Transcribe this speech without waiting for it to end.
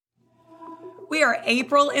We are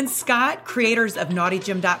April and Scott, creators of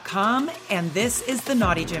NaughtyGym.com, and this is The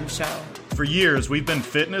Naughty Gym Show. For years, we've been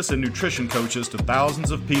fitness and nutrition coaches to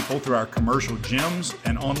thousands of people through our commercial gyms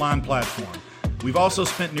and online platform. We've also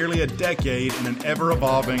spent nearly a decade in an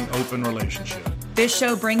ever-evolving open relationship. This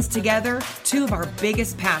show brings together two of our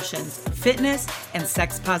biggest passions, fitness and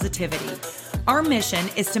sex positivity. Our mission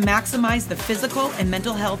is to maximize the physical and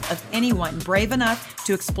mental health of anyone brave enough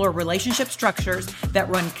to explore relationship structures that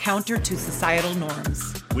run counter to societal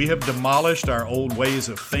norms. We have demolished our old ways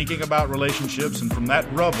of thinking about relationships, and from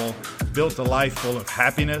that rubble, built a life full of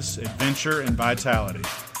happiness, adventure, and vitality.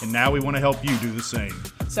 And now we want to help you do the same.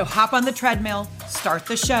 So hop on the treadmill, start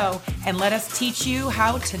the show, and let us teach you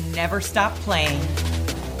how to never stop playing.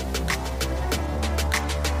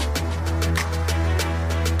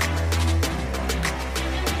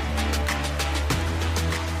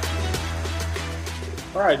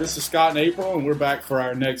 All right, this is Scott and April, and we're back for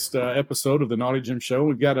our next episode of the Naughty Gym Show.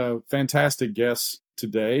 We've got a fantastic guest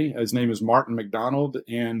today. His name is Martin MacDonald,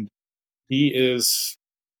 and he is...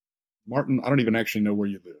 Martin, I don't even actually know where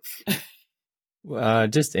you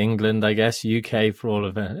live. Just England, I guess. UK for all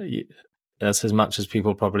of it. That's as much as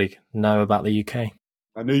people probably know about the UK.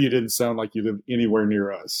 I knew you didn't sound like you lived anywhere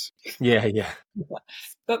near us. Yeah.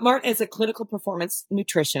 But Martin is a clinical performance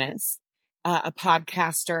nutritionist, a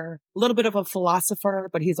podcaster, a little bit of a philosopher,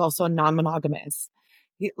 but he's also a non-monogamous.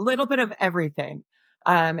 A little bit of everything.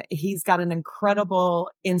 He's got an incredible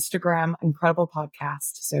Instagram, incredible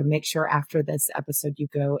podcast. So make sure after this episode, you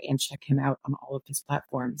go and check him out on all of his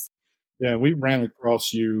platforms. Yeah, we ran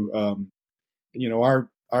across you.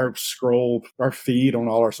 Our scroll, our feed on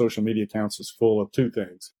all our social media accounts is full of two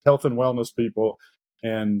things: health and wellness people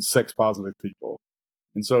and sex positive people.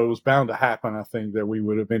 And so it was bound to happen, I think, that we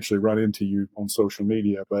would eventually run into you on social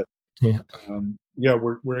media. But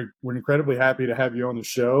we're incredibly happy to have you on the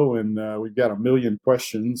show, and we've got a million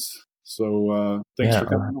questions. So thanks for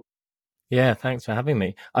coming on. Yeah, thanks for having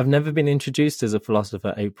me. I've never been introduced as a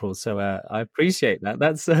philosopher, April, so I appreciate that.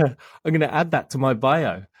 That's I'm going to add that to my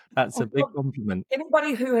bio. That's a big compliment.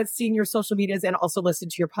 Anybody who has seen your social medias and also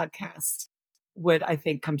listened to your podcast would, I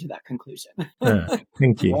think, come to that conclusion.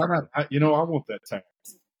 Thank you. Well, I want that tag.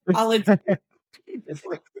 Well,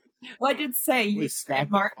 I did say you and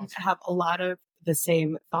Martin have a lot of the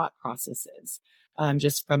same thought processes,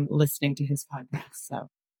 just from listening to his podcast. So, all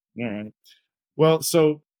right. Well,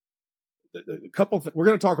 so we're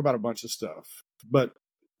going to talk about a bunch of stuff, but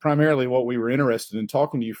primarily what we were interested in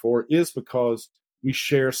talking to you for is because we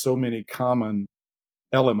share so many common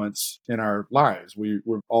elements in our lives.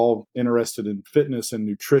 We're all interested in fitness and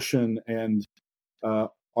nutrition, and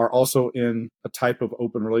are also in a type of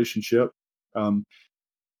open relationship.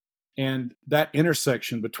 And that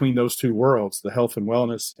intersection between those two worlds, the health and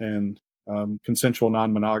wellness and consensual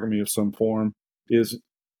non-monogamy of some form,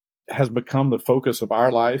 has become the focus of our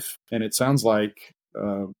life. And it sounds like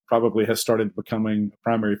probably has started becoming a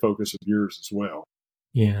primary focus of yours as well.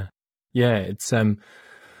 Yeah. It's I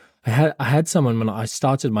had someone when I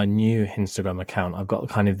started my new Instagram account. I've got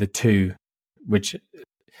kind of the two, which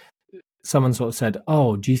someone sort of said,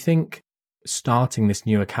 "Oh, do you think starting this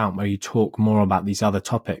new account where you talk more about these other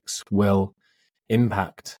topics will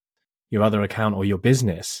impact your other account or your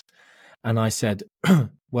business?" And I said,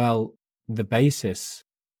 well, the basis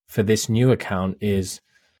for this new account is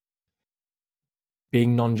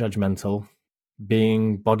being non-judgmental,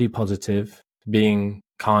 being body positive, being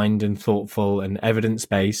kind and thoughtful and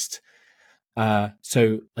evidence-based.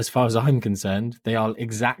 So as far as I'm concerned, they are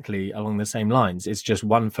exactly along the same lines. It's just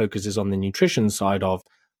one focuses on the nutrition side of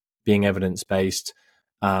being evidence-based,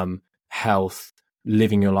 health,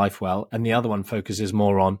 living your life well, and the other one focuses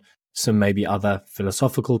more on some maybe other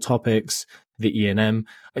philosophical topics, the E&M.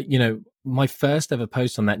 My first ever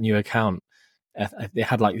post on that new account, it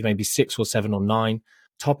had like maybe 6 or 7 or 9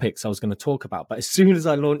 topics I was going to talk about. But as soon as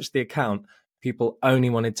I launched the account, people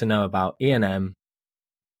only wanted to know about E&M,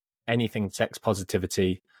 anything sex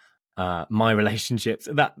positivity, my relationships.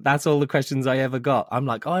 That's all the questions I ever got. I'm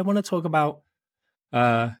like, I want to talk about,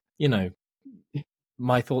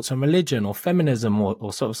 my thoughts on religion or feminism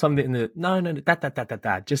or sort of something that, no,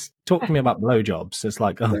 just talk to me about blowjobs. It's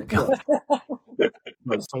like, oh God.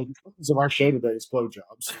 So the focus of our show today is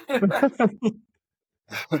blowjobs.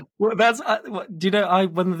 Well,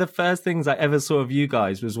 one of the first things I ever saw of you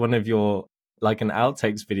guys was one of your, like, an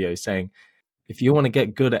outtakes video saying, if you want to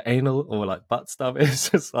get good at anal or like butt stuff, it's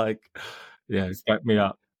just like, it's back me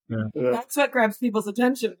up. Yeah. That's what grabs people's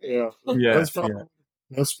attention. Yeah.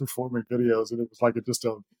 Us performing videos, and it was like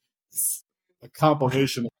a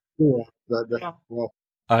compilation of well,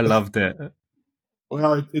 I loved it.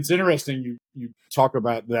 Well, it's interesting you talk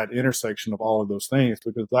about that intersection of all of those things,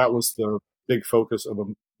 because that was the big focus of a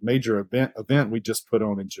major event we just put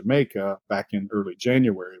on in Jamaica back in early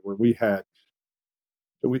January, where we had,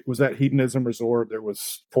 was that Hedonism Resort. There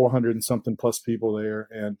was 400 and something plus people there,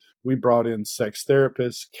 and we brought in sex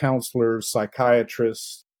therapists, counselors,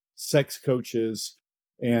 psychiatrists, sex coaches,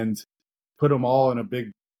 and put them all in a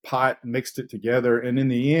big pot, mixed it together, and in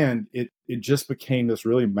the end, it just became this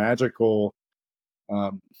really magical,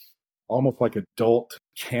 almost like adult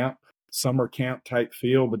camp, summer camp type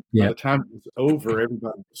feel. But by the time it was over,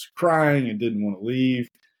 everybody was crying and didn't want to leave,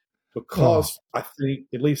 because I think,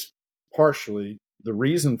 at least partially, the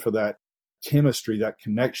reason for that chemistry, that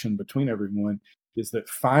connection between everyone, is that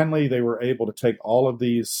finally they were able to take all of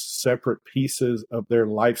these separate pieces of their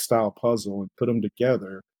lifestyle puzzle and put them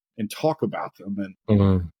together and talk about them.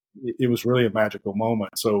 And it was really a magical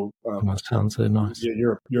moment. So that sounds so nice.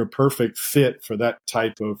 You're a perfect fit for that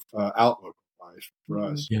type of outlook of life for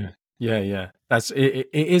us. Yeah. That's it.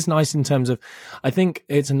 It is nice in terms of, I think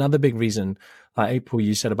it's another big reason. Like April,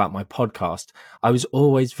 you said about my podcast, I was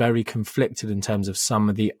always very conflicted in terms of some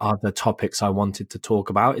of the other topics I wanted to talk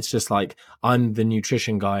about. It's just like, I'm the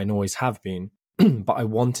nutrition guy and always have been, but I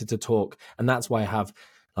wanted to talk. And that's why I have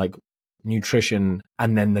like nutrition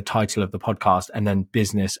and then the title of the podcast, and then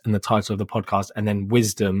business and the title of the podcast, and then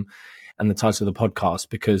wisdom and the title of the podcast,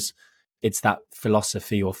 because it's that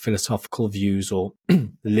philosophy or philosophical views, or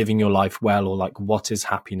living your life well, or like what is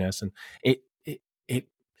happiness. And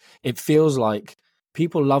it feels like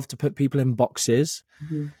people love to put people in boxes.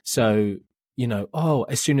 So,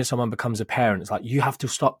 as soon as someone becomes a parent, it's like, you have to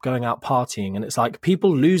stop going out partying. And it's like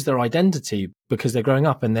people lose their identity because they're growing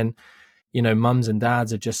up, and then, mums and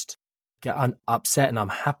dads are just get upset and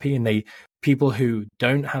unhappy. And people who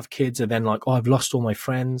don't have kids are then like, oh, I've lost all my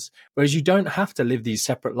friends. Whereas you don't have to live these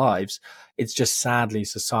separate lives. It's just sadly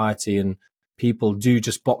society and people do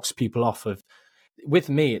just box people off of. With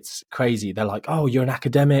me, it's crazy. They're like, oh, you're an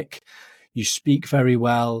academic, you speak very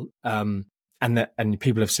well. And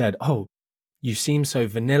people have said, oh, you seem so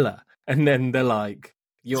vanilla. And then they're like,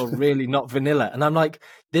 you're really not vanilla. And I'm like,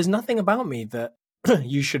 there's nothing about me that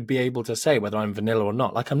you should be able to say whether I'm vanilla or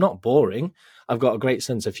not. Like, I'm not boring. I've got a great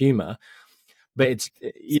sense of humor, but it's,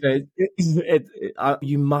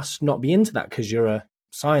 you must not be into that because you're a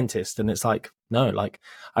scientist. And it's like, no, like,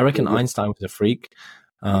 I reckon Einstein was a freak.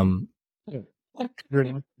 You're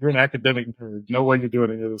an academic nerd. No way you're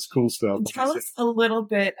doing any of this cool stuff. Tell us a little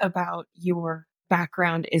bit about your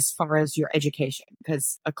background as far as your education,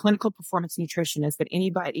 because a clinical performance nutritionist, but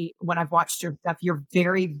anybody, when I've watched your stuff, you're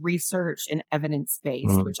very research and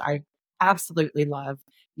evidence-based, which I absolutely love.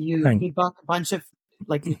 You debunk a bunch of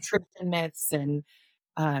like nutrition myths, and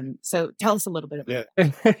so tell us a little bit about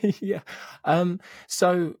it.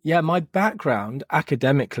 My background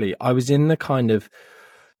academically, I was in the kind of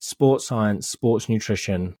sports science, sports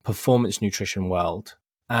nutrition, performance nutrition world.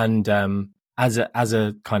 And as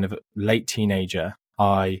a kind of late teenager,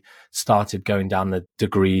 I started going down the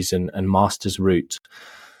degrees and master's route.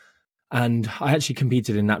 And I actually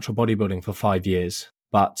competed in natural bodybuilding for 5 years,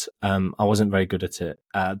 but I wasn't very good at it.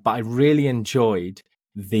 But I really enjoyed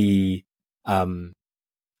the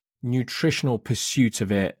nutritional pursuit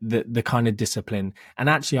of it, the kind of discipline. And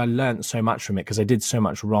actually, I learned so much from it because I did so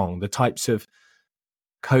much wrong. The types of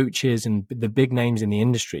coaches and the big names in the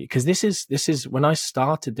industry, because this is when I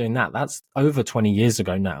started doing that's over 20 years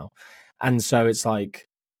ago now. And so it's like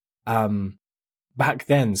back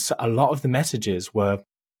then a lot of the messages were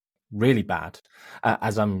really bad,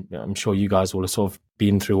 as I'm sure you guys will have sort of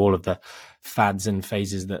been through all of the fads and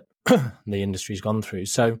phases that the industry's gone through.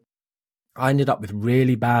 So I ended up with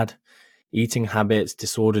really bad eating habits,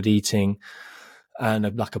 disordered eating, and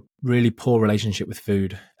a really poor relationship with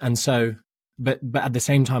food. And so But at the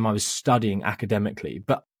same time, I was studying academically,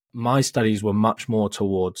 but my studies were much more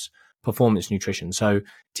towards performance nutrition. So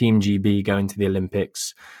Team GB, going to the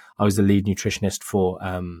Olympics. I was the lead nutritionist for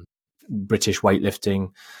British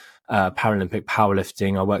weightlifting, Paralympic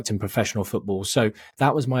powerlifting. I worked in professional football. So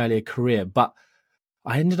that was my earlier career. But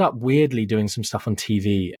I ended up weirdly doing some stuff on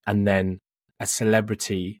TV, and then a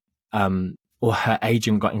celebrity or her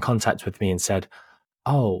agent got in contact with me and said,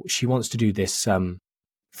 oh, she wants to do this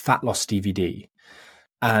fat loss DVD,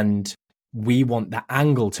 and we want the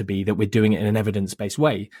angle to be that we're doing it in an evidence-based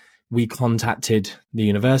way. We contacted the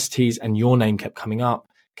universities and your name kept coming up.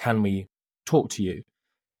 Can we talk to you?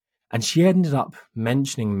 And she ended up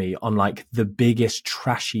mentioning me on like the biggest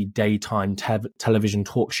trashy daytime television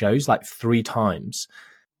talk shows, like 3 times.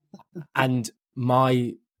 And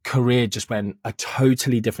my career just went a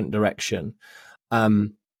totally different direction.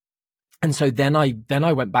 And so then I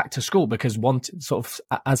went back to school because sort of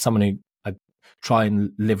as someone who I try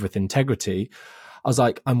and live with integrity, I was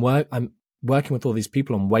like, I'm working with all these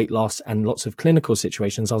people on weight loss and lots of clinical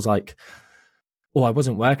situations. I was like, I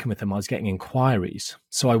wasn't working with them. I was getting inquiries.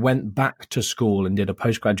 So I went back to school and did a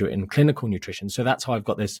postgraduate in clinical nutrition. So that's how I've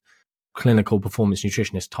got this clinical performance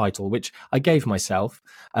nutritionist title, which I gave myself,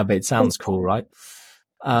 but it sounds cool, right?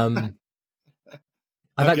 I've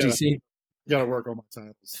actually seen. Got to work on my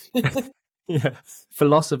titles. Yeah,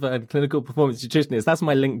 philosopher and clinical performance nutritionist. That's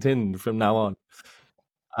my LinkedIn from now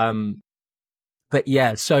on. But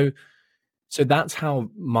yeah, so that's how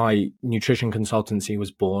my nutrition consultancy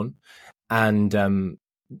was born, and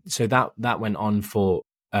so that went on for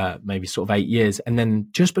maybe sort of 8 years. And then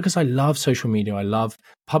just because I love social media, I love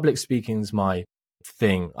public speaking's my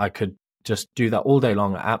thing. I could just do that all day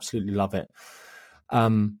long. I absolutely love it.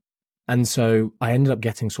 And so I ended up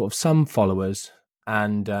getting sort of some followers,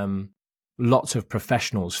 and lots of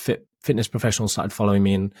professionals, fitness professionals started following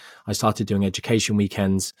me, and I started doing education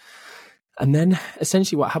weekends. And then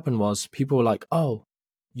essentially what happened was people were like, oh,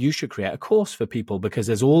 you should create a course for people because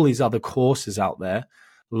there's all these other courses out there.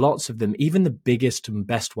 Lots of them, even the biggest and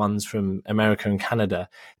best ones from America and Canada,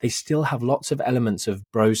 they still have lots of elements of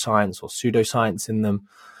bro science or pseudoscience in them.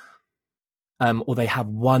 Or they have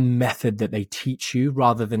one method that they teach you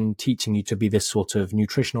rather than teaching you to be this sort of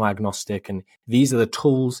nutritional agnostic. And these are the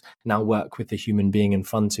tools, now work with the human being in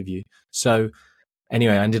front of you. So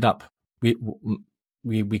anyway, I ended up,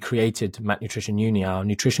 we created Mac Nutrition Uni, our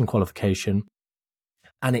nutrition qualification.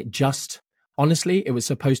 And it just, honestly, it was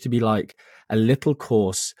supposed to be like a little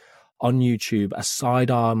course on YouTube, a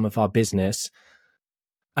sidearm of our business.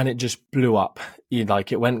 And it just blew up.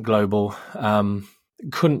 Like it went global.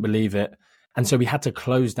 Couldn't believe it. And so we had to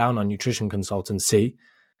close down our nutrition consultancy,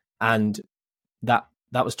 and that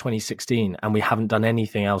was 2016. And we haven't done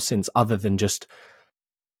anything else since other than just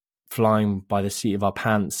flying by the seat of our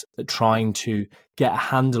pants, trying to get a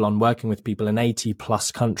handle on working with people in 80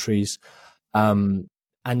 plus countries, and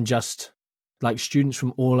just like students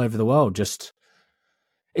from all over the world.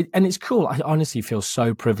 And it's cool. I honestly feel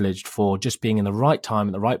so privileged for just being in the right time,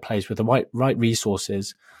 at the right place with the right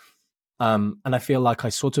resources. And I feel like I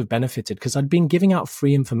sort of benefited because I'd been giving out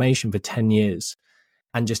free information for 10 years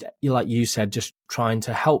and just, like you said, just trying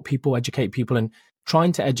to help people, educate people, and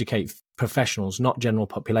trying to educate professionals, not general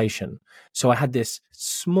population. So I had this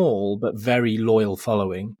small but very loyal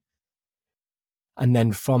following. And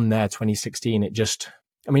then from there, 2016,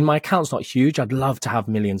 my account's not huge. I'd love to have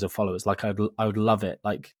millions of followers. Like I would love it.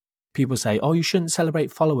 Like people say, oh, you shouldn't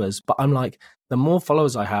celebrate followers. But I'm like, the more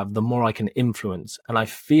followers I have, the more I can influence. And I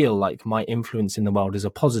feel like my influence in the world is a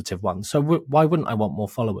positive one. So why wouldn't I want more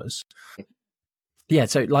followers? Yeah.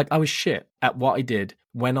 So like I was shit at what I did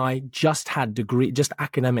when I just had just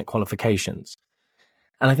academic qualifications.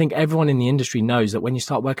 And I think everyone in the industry knows that when you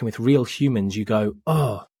start working with real humans, you go,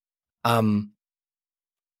 oh,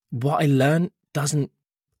 what I learned doesn't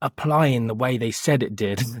apply in the way they said it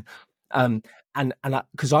did. And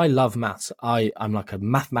because I love maths, I'm like a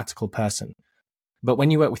mathematical person. But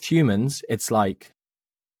when you work with humans, it's like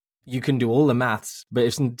you can do all the maths, but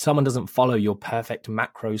if someone doesn't follow your perfect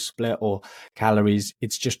macro split or calories,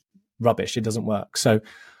 it's just rubbish. It doesn't work. So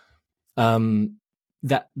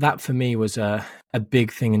that for me was a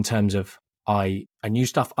big thing in terms of I knew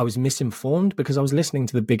stuff. I was misinformed because I was listening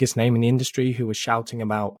to the biggest name in the industry who was shouting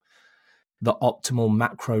about the optimal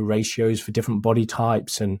macro ratios for different body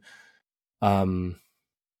types and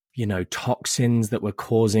toxins that were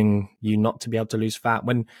causing you not to be able to lose fat,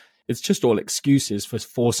 when it's just all excuses for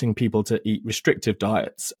forcing people to eat restrictive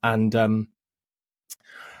diets and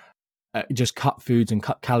just cut foods and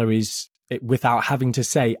cut calories without having to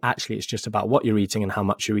say, actually, it's just about what you're eating and how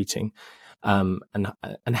much you're eating, and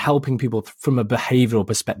helping people from a behavioral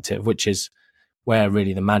perspective, which is where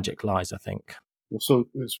really the magic lies, I think. Well, so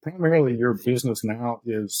it's primarily your business now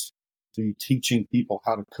is teaching people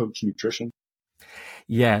how to coach nutrition.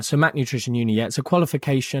 Yeah. So Mac Nutrition Uni, it's a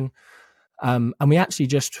qualification. And we actually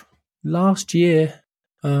just last year,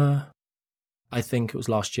 I think it was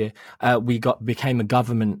last year, we became a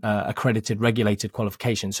government accredited, regulated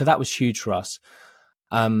qualification. So that was huge for us.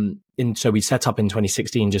 So we set up in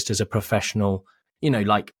 2016 just as a professional,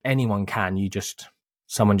 like anyone can,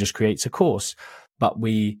 someone just creates a course. But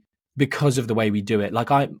because of the way we do it, like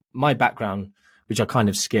my background, which I kind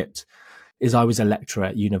of skipped, is I was a lecturer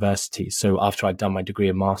at university. So after I'd done my degree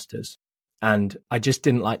and master's, and I just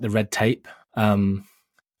didn't like the red tape,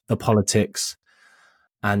 the politics.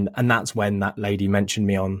 And that's when that lady mentioned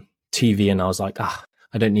me on TV, and I was like,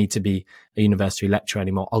 I don't need to be a university lecturer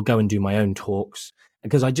anymore. I'll go and do my own talks,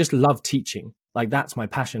 because I just love teaching. like that's my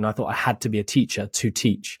passion. I thought I had to be a teacher to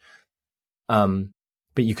teach.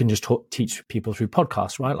 But you can just teach people through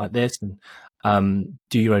podcasts, right? Like this, and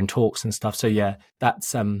do your own talks and stuff. So yeah,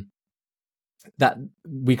 that's that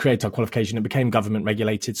we created our qualification. It became government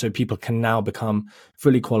regulated, so people can now become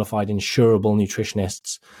fully qualified, insurable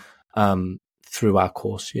nutritionists through our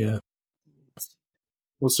course. Yeah.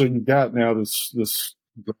 Well, so you've got now this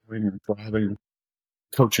growing and thriving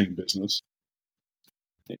coaching business,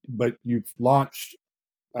 but you've launched.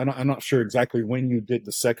 I'm not sure exactly when you did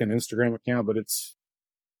the second Instagram account, but it's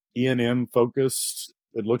E&M focused.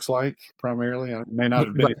 It looks like primarily. It may not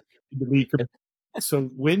have been. So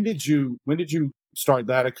when did you start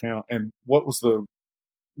that account, and what was the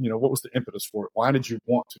impetus for it? Why did you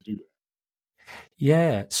want to do that?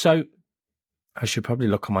 Yeah, so I should probably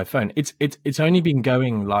look on my phone. It's only been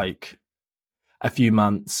going like a few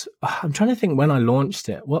months. I'm trying to think when I launched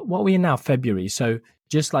it. What are we in now? February. So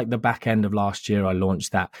just like the back end of last year, I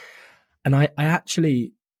launched that, and I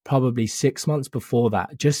actually probably 6 months before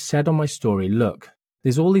that just said on my story, look,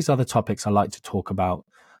 there's all these other topics I like to talk about.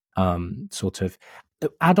 Sort of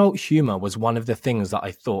adult humor was one of the things that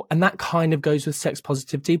I thought, and that kind of goes with sex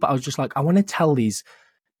positivity, but I was just like, I want to tell these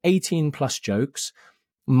 18 plus jokes.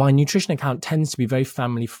 My nutrition account tends to be very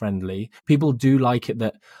family friendly. People do like it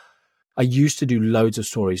that I used to do loads of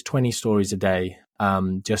stories, 20 stories a day,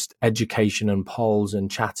 just education and polls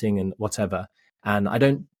and chatting and whatever. And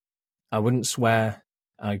I wouldn't swear.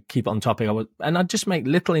 I keep it on topic. And I'd just make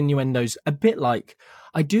little innuendos, a bit like,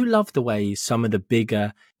 I do love the way some of the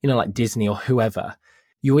bigger, like Disney or whoever,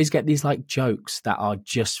 you always get these like jokes that are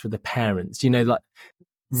just for the parents, like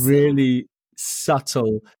really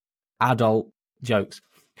subtle adult jokes.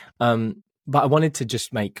 But I wanted to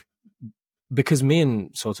just make, because me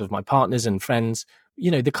and sort of my partners and friends,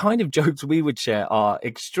 the kind of jokes we would share are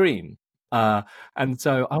extreme. And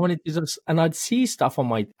so I wanted to just, and I'd see stuff on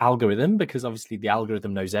my algorithm, because obviously the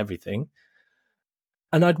algorithm knows everything.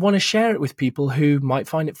 And I'd want to share it with people who might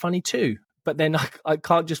find it funny too. But then I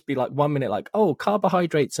can't just be like 1 minute like, oh,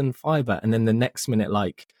 carbohydrates and fiber. And then the next minute,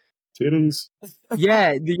 like titties.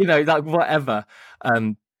 Yeah, like whatever.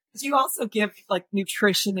 You also give like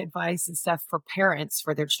nutrition advice and stuff for parents,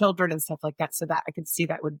 for their children and stuff like that. So that I could see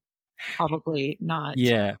that would probably not.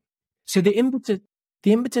 Yeah. So the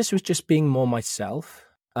impetus was just being more myself,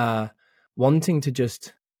 wanting to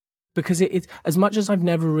just, because it's as much as I've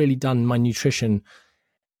never really done my nutrition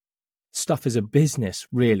stuff as a business,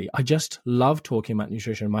 really, I just love talking about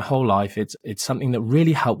nutrition my whole life. It's something that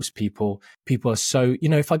really helps people. People are so,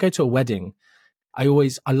 if I go to a wedding, I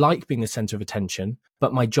like being the center of attention,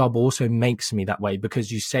 but my job also makes me that way,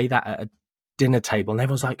 because you say that at a dinner table and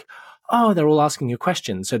everyone's like, oh, they're all asking you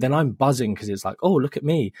questions. So then I'm buzzing because it's like, oh, look at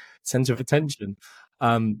me, center of attention.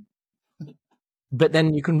 But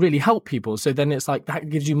then you can really help people. So then it's like, that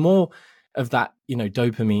gives you more of that,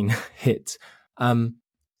 dopamine hit.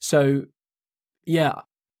 So yeah,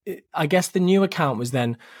 I guess the new account was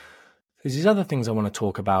then, there's these other things I want to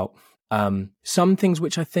talk about. Some things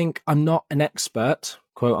which I think I'm not an expert,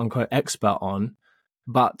 quote unquote expert on,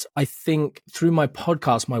 but I think through my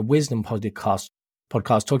podcast, my wisdom podcast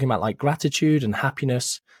talking about like gratitude and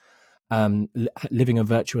happiness, living a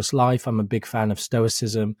virtuous life. I'm a big fan of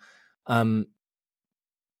stoicism. I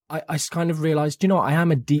kind of realized, I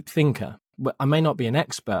am a deep thinker. I may not be an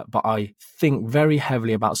expert, but I think very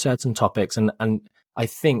heavily about certain topics, and I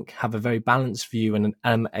think have a very balanced view, and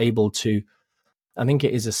am able to, I think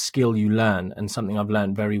it is a skill you learn, and something I've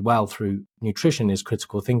learned very well through nutrition is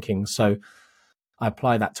critical thinking. So I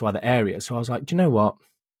apply that to other areas. So I was like, do you know what?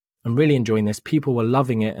 I'm really enjoying this. People were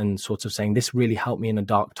loving it and sort of saying this really helped me in a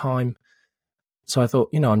dark time. So I thought,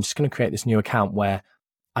 I'm just going to create this new account where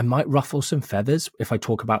I might ruffle some feathers if I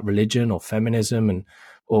talk about religion or feminism and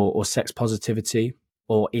or sex positivity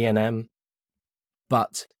or E&M.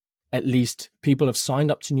 But at least people have signed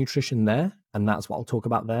up to nutrition there, and that's what I'll talk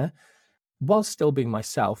about there, while still being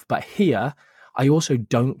myself. But here, I also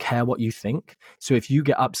don't care what you think. So if you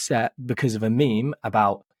get upset because of a meme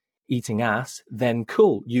about eating ass, then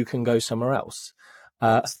cool, you can go somewhere else.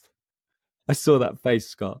 I saw that face,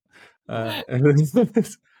 Scott.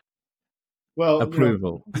 Well,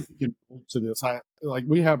 approval. To this,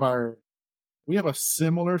 we have a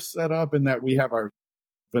similar setup in that we have our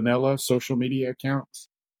vanilla social media accounts,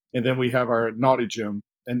 and then we have our naughty gym,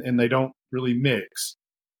 and they don't really mix.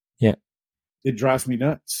 Yeah, it drives me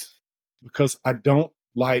nuts because I don't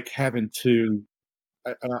like having to.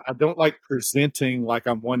 I don't like presenting like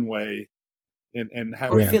I'm one way and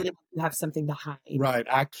having or feeling like you have something to hide. Right.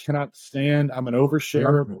 I cannot stand. I'm an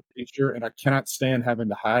oversharer, and I cannot stand having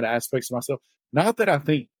to hide aspects of myself. Not that I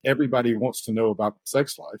think everybody wants to know about the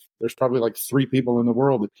sex life. There's probably like 3 people in the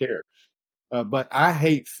world that care. But I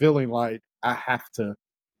hate feeling like I have to,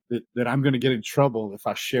 that I'm going to get in trouble if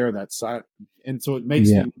I share that side. And so it makes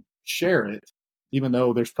Yeah. me share it, even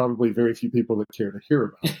though there's probably very few people that care to hear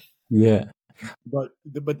about it. Yeah. But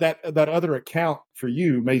that other account for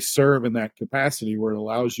you may serve in that capacity where it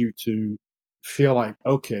allows you to feel like,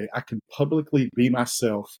 okay, I can publicly be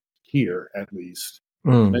myself here at least.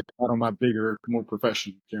 Maybe not on my bigger, more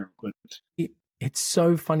professional channel, but It's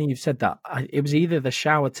so funny you've said that. It was either the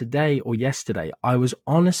shower today or yesterday. I was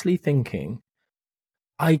honestly thinking,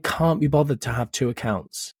 I can't be bothered to have 2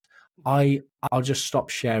 accounts. I'll just stop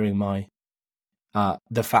sharing my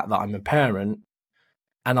the fact that I'm a parent,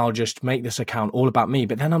 and I'll just make this account all about me.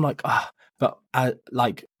 But then I'm like, but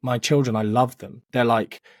like my children, I love them. They're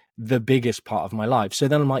like the biggest part of my life. So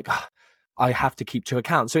then I'm like, I have to keep 2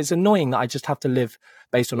 accounts. So it's annoying that I just have to live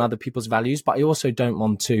based on other people's values. But I also don't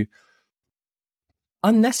want to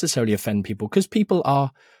unnecessarily offend people, because people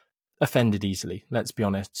are offended easily, let's be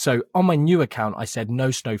honest. So on my new account, I said no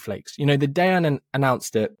snowflakes. You know, the day I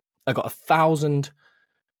announced it, I got 1,000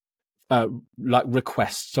 like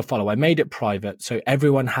requests to follow. I made it private, so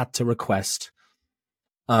everyone had to request.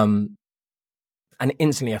 And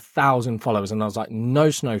instantly 1,000 followers, and I was like, no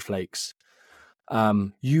snowflakes.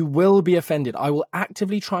 You will be offended. I will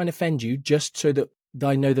actively try and offend you just so that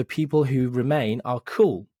I know the people who remain are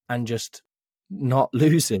cool and just not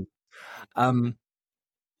losing.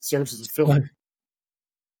 serves as a filter.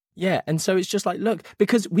 Yeah. And so it's just like, look,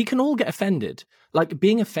 because we can all get offended. Like,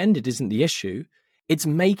 being offended isn't the issue. It's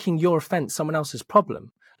making your offense someone else's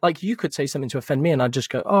problem. Like, you could say something to offend me and I'd just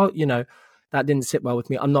go, oh, you know, that didn't sit well with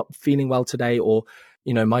me. I'm not feeling well today. Or,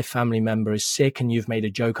 you know, my family member is sick and you've made a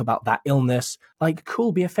joke about that illness. Like,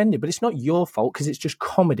 cool, be offended, but it's not your fault, because it's just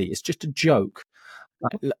comedy. It's just a joke.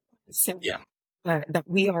 So, Yeah. that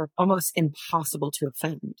we are almost impossible to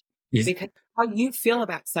offend, because how you feel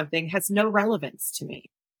about something has no relevance to me.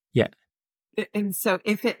 Yeah. And so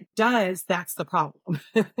if it does, that's the problem.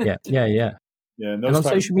 Yeah. And on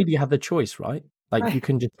social media, you have the choice, right? Like, right. You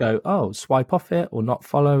can just go, oh, swipe off it or not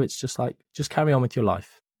follow. It's just like, just carry on with your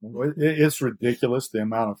life. It's ridiculous the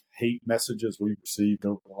amount of hate messages we've received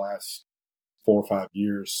over the last 4 or 5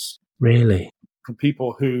 years. Really? From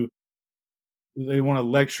people who they want to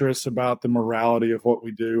lecture us about the morality of what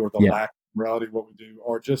we do, or the lack of morality of what we do,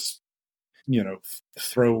 or just, you know,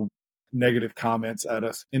 throw negative comments at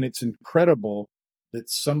us. And it's incredible that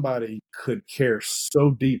somebody could care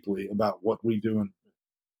so deeply about what we do.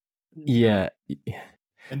 Yeah.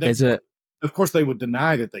 And of course they would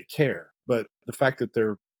deny that they care, but the fact that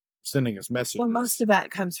they're sending us messages. Well, most of that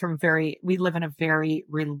comes from we live in a very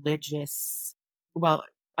religious, well,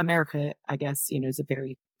 America, I guess, you know, is a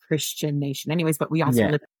very Christian nation anyways, but we also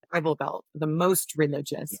live in the Bible Belt, the most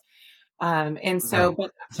religious. And so,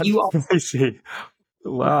 but you also,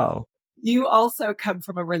 wow. You also come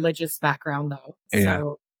from a religious background, though.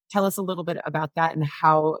 So tell us a little bit about that and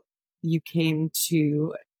how you came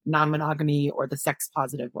to non-monogamy or the sex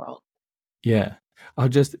positive world. Yeah. I'll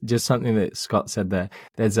just something that Scott said there.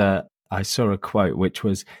 I saw a quote, which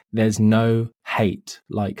was, there's no hate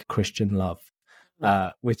like Christian love.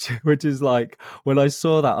 Which is like, when I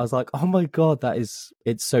saw that, I was like, oh my God,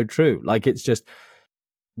 it's so true. Like, it's just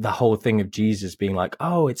the whole thing of Jesus being like,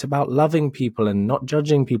 oh, it's about loving people and not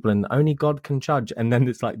judging people, and only God can judge. And then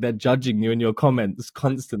it's like they're judging you in your comments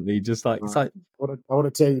constantly. Just like, it's like, I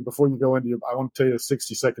want to tell you before you go into I want to tell you a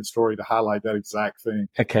 60-second story to highlight that exact thing.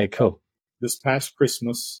 Okay, cool. This past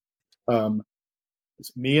Christmas,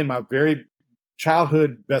 it's me and my very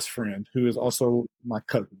childhood best friend, who is also my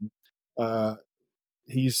cousin.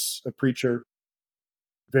 He's a preacher,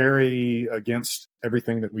 very against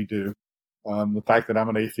everything that we do. The fact that I'm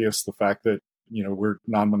an atheist, the fact that, you know, we're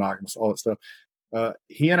non-monogamous, all that stuff.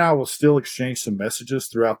 He and I will still exchange some messages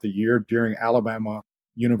throughout the year during Alabama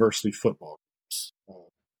University football games,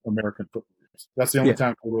 American football games. That's the only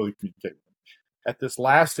time we really communicate with him. At this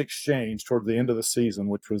last exchange toward the end of the season,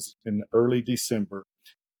 which was in early December,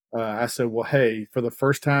 I said, well, hey, for the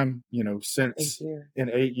first time, you know, since in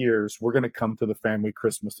 8 years, we're going to come to the family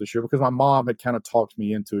Christmas this year, because my mom had kind of talked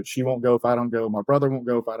me into it. She won't go if I don't go. My brother won't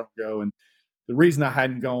go if I don't go. And the reason I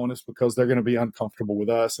hadn't gone is because they're going to be uncomfortable with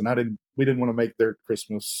us. And we didn't want to make their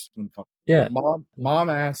Christmas uncomfortable. Yeah. Mom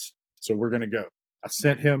asked, so we're going to go. I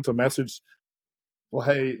sent him a message. Well,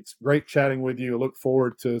 hey, it's great chatting with you. I look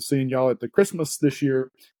forward to seeing y'all at the Christmas this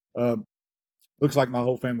year. Looks like my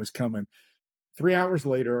whole family's coming. 3 hours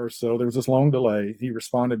later or so, there was this long delay. He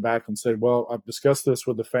responded back and said, well, I've discussed this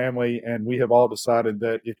with the family, and we have all decided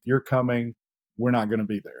that if you're coming, we're not going to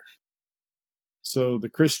be there. So the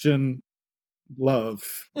Christian love,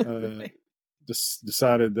 just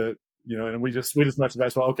decided that, and we just messaged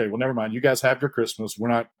back. Well, okay, well, never mind. You guys have your Christmas. We're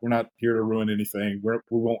not here to ruin anything. We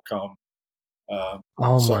won't come.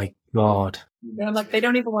 My God. And I'm like, they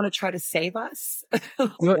don't even want to try to save us.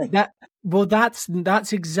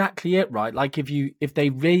 That's exactly it, right? Like if they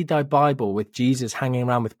read the Bible with Jesus hanging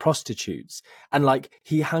around with prostitutes, and like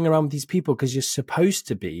he hung around with these people because you're supposed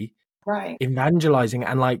to be right evangelizing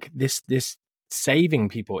and like this saving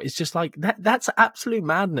people. It's just like that's absolute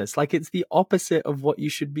madness. Like it's the opposite of what you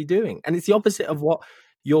should be doing, and it's the opposite of what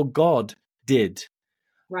your God did.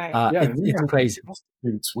 Right. It's crazy.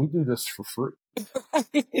 We do this for free.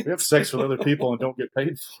 We have sex with other people and don't get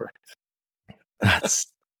paid for it.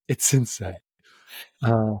 It's insane.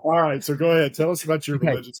 All right, so go ahead. Tell us about your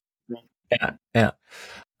religious. Yeah.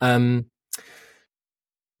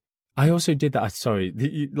 I also did that.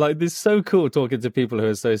 Sorry, like this is so cool talking to people who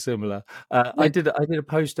are so similar. I did a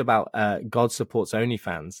post about God supports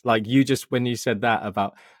OnlyFans. Like you just when you said that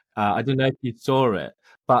about, I don't know if you saw it,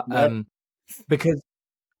 but because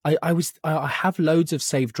I have loads of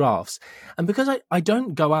saved drafts, and because I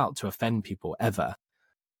don't go out to offend people ever,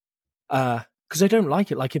 because I don't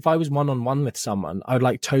like it. Like if I was one-on-one with someone, I would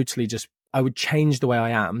like totally I would change the way I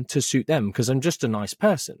am to suit them because I'm just a nice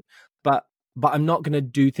person. But I'm not going to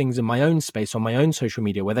do things in my own space on my own social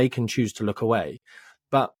media where they can choose to look away.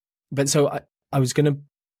 But so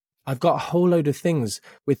I've got a whole load of things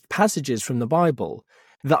with passages from the Bible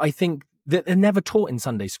that I think that they're never taught in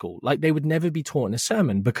Sunday school. Like they would never be taught in a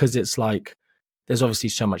sermon because it's like, there's obviously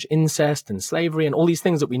so much incest and slavery and all these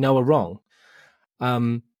things that we know are wrong.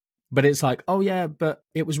 But it's like, oh yeah, but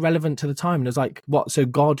it was relevant to the time. And it's like, what? So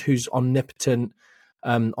God, who's omnipotent,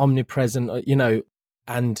 omnipresent,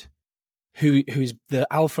 and who's the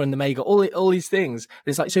Alpha and the Omega, all these things.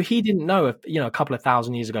 It's like, so he didn't know if, a couple of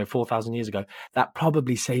 1,000 years ago, 4,000 years ago, that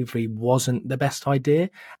probably slavery wasn't the best idea.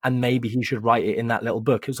 And maybe he should write it in that little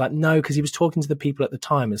book. It was like, no, because he was talking to the people at the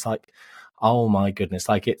time. It's like, oh my goodness,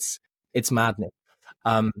 like it's madness.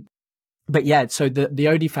 But yeah, so the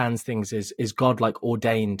OnlyFans things is God like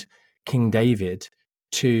ordained King David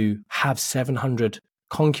to have 700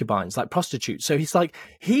 concubines, like prostitutes. So he's like,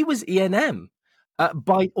 he was ENM.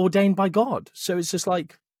 Ordained by God. So it's just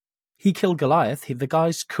like he killed Goliath. The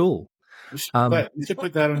guy's cool. You should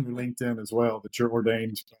put that on your LinkedIn as well, that you're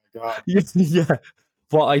ordained by God. Yeah.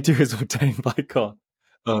 What I do is ordained by God.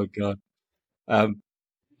 Oh God.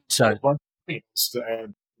 So to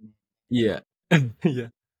add. Yeah. Yeah.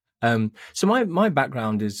 So my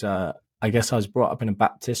background is I guess I was brought up in a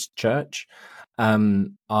Baptist church.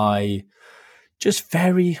 I just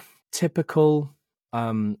very typical.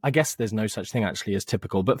 I guess there's no such thing actually as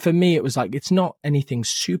typical, but for me, it was like, it's not anything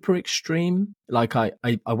super extreme. Like I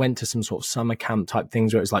went to some sort of summer camp type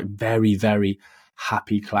things where it's like very, very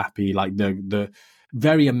happy clappy, like the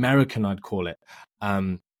very American, I'd call it.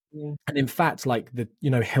 And in fact, like the,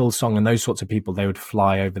 Hillsong and those sorts of people, they would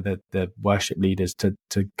fly over the worship leaders to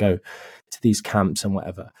go to these camps and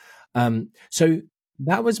whatever. So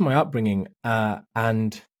that was my upbringing.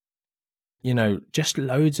 And, just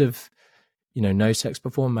loads of, no sex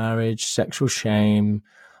before marriage, sexual shame,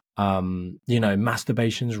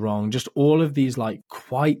 masturbation's wrong. Just all of these like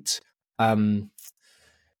quite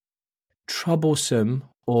troublesome,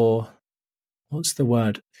 or what's the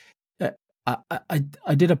word?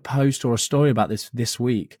 I did a post or a story about this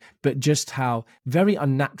week, but just how very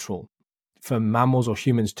unnatural for mammals or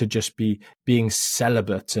humans to just be being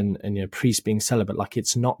celibate and priests being celibate. Like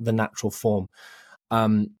it's not the natural form.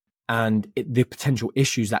 And the potential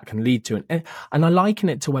issues that can lead to. And I liken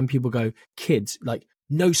it to when people go, kids, like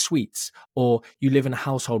no sweets, or you live in a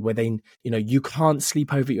household where you can't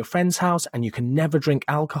sleep over at your friend's house and you can never drink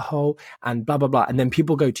alcohol and blah, blah, blah. And then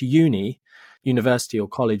people go to university or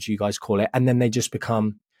college, you guys call it, and then they just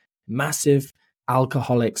become massive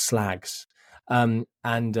alcoholic slags.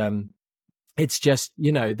 It's just,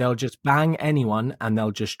 they'll just bang anyone and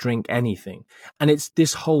they'll just drink anything. And it's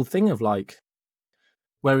this whole thing of like,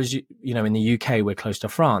 whereas, in the UK, we're close to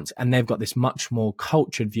France and they've got this much more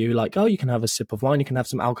cultured view, like, oh, you can have a sip of wine, you can have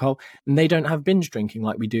some alcohol, and they don't have binge drinking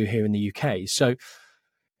like we do here in the UK. So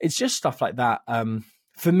it's just stuff like that.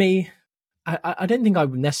 For me, I don't think I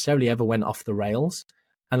necessarily ever went off the rails,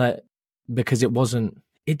 because I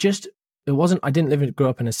grew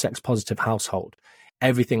up in a sex positive household.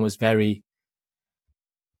 Everything was very,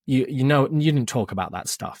 you didn't talk about that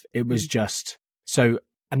stuff. It was just so,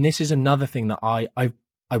 and this is another thing that I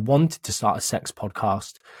wanted to start a sex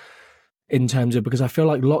podcast in terms of, because I feel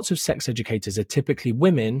like lots of sex educators are typically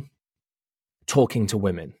women talking to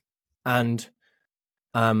women. And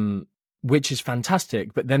which is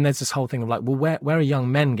fantastic. But then there's this whole thing of like, well, where are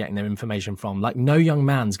young men getting their information from? Like, no young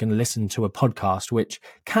man's going to listen to a podcast, which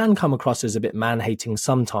can come across as a bit man-hating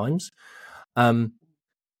sometimes,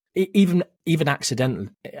 even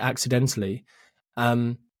accidentally,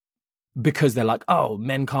 because they're like, oh,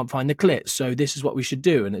 men can't find the clit, so this is what we should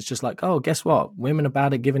do. And it's just like, oh, guess what? Women are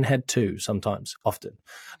bad at giving head too, sometimes, often.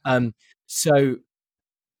 So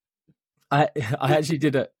I actually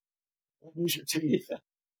did a... Use your teeth.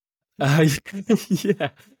 Yeah.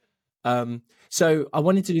 So I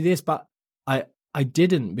wanted to do this, but I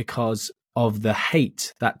didn't, because of the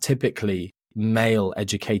hate that typically male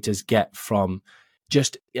educators get from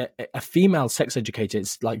just a female sex educator.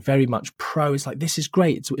 It's like very much pro. It's like, this is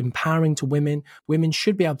great. It's empowering to women. Women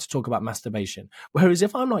should be able to talk about masturbation. Whereas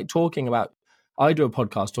if I'm like talking about, I do a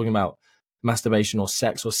podcast talking about masturbation or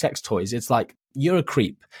sex toys, it's like, you're a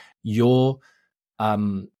creep. You're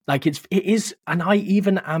like, it is, and I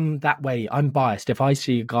even am that way. I'm biased. If I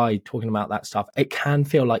see a guy talking about that stuff, it can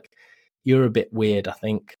feel like you're a bit weird, I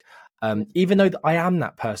think. Even though I am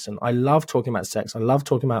that person, I love talking about sex. I love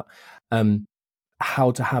talking about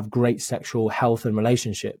how to have great sexual health and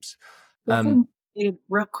relationships. Real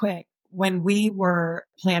quick, when we were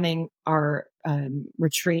planning our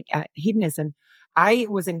retreat at Hedonism, I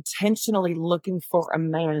was intentionally looking for a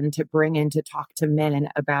man to bring in to talk to men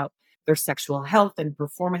about their sexual health and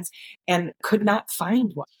performance, and could not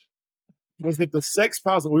find one. Was it the sex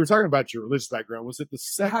positive? We were talking about your religious background. Was it the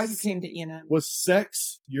sex? How you came to E&M? Was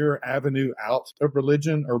sex your avenue out of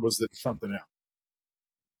religion, or was it something else?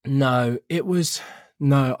 No, it was,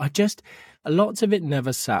 no, lots of it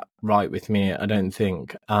never sat right with me, I don't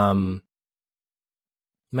think.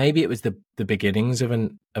 Maybe it was the beginnings of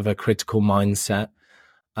a critical mindset.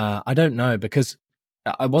 I don't know, because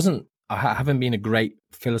I haven't been a great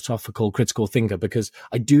philosophical critical thinker, because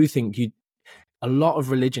I do think a lot of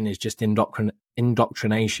religion is just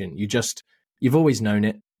indoctrination. You've always known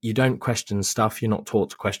it. You don't question stuff. You're not taught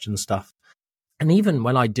to question stuff. And even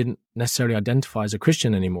when I didn't necessarily identify as a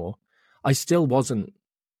Christian anymore, I still wasn't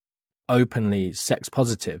openly sex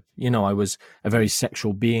positive. I was a very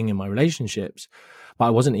sexual being in my relationships, but I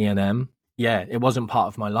wasn't E&M. Yeah, it wasn't part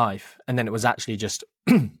of my life. And then it was actually just,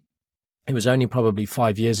 it was only probably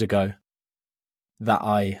 5 years ago that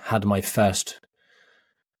I had my first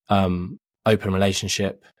open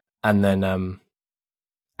relationship. And then,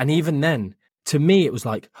 and even then, to me, it was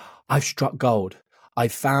like, I've struck gold. I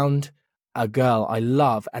found a girl I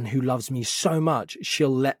love and who loves me so much,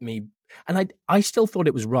 she'll let me. And I still thought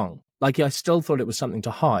it was wrong. Like, I still thought it was something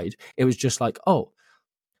to hide. It was just like, oh,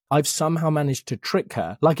 I've somehow managed to trick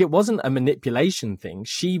her. Like, it wasn't a manipulation thing.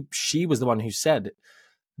 She was the one who said it.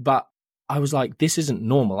 But I was like, this isn't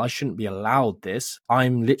normal. I shouldn't be allowed this.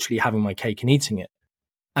 I'm literally having my cake and eating it.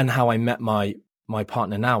 And how I met my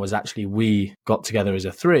partner now was actually, we got together as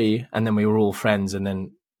a three, and then we were all friends, and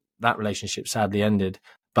then that relationship sadly ended.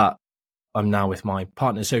 But I'm now with my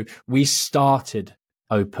partner. So we started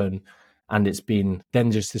open, and it's been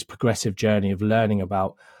then just this progressive journey of learning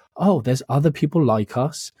about, oh, there's other people like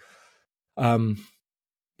us. When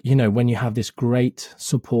you have this great,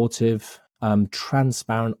 supportive,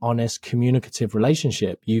 transparent, honest, communicative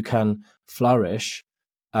relationship, you can flourish,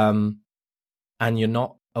 and you're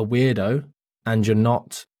not a weirdo, and you're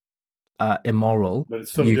not immoral. But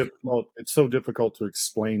it's so difficult. It's so difficult to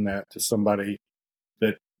explain that to somebody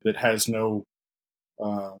that has no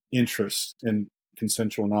interest in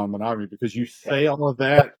consensual non-monogamy, because you say all of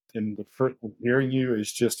that, and the first hearing you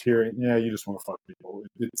is just hearing, yeah, you just want to fuck people.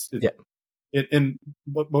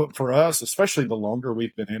 But for us, especially the longer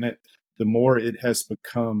we've been in it, the more it has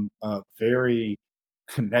become very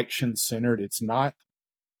connection centered. It's not,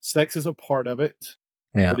 sex is a part of it.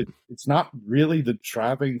 Yeah. But it's not really the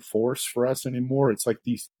driving force for us anymore. It's like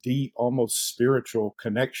these deep, almost spiritual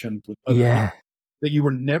connections with other people that you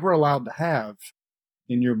were never allowed to have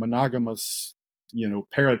in your monogamous,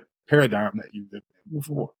 paradigm that you lived in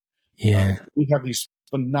before. Yeah. We have these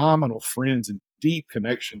phenomenal friends and deep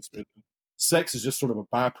connections with them. Sex is just sort of a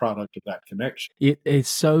byproduct of that connection. It's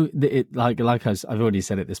so, like I've already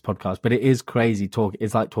said it this podcast, but it is crazy talk.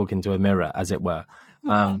 It's like talking to a mirror, as it were.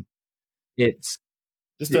 It's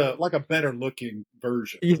just like a better looking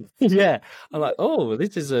version. Yeah. I'm like, oh,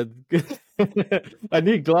 this is I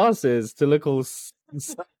need glasses to look all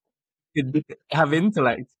have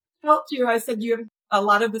intellect. I told you, I said you have a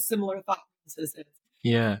lot of the similar thought processes.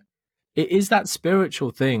 Yeah. It is that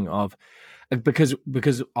spiritual thing of, because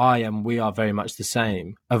we are very much the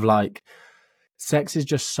same, of like, sex is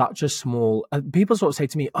just such a small, people sort of say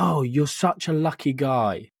to me, oh, you're such a lucky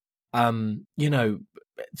guy. Sort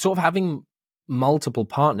of having multiple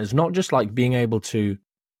partners, not just like being able to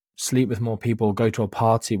sleep with more people, go to a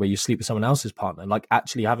party where you sleep with someone else's partner, like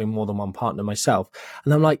actually having more than one partner myself.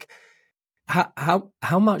 And I'm like,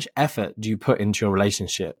 how much effort do you put into your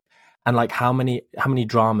relationship? And like, how many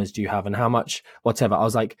dramas do you have and how much whatever? I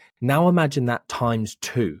was like, now imagine that times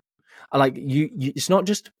 2. Like you it's not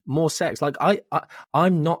just more sex. Like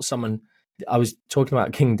I'm not someone, I was talking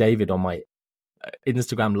about King David on my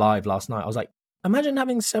Instagram live last night. I was like, imagine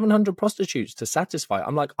having 700 prostitutes to satisfy.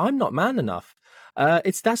 I'm like, I'm not man enough.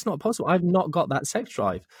 That's not possible. I've not got that sex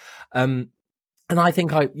drive. And I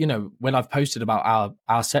think when I've posted about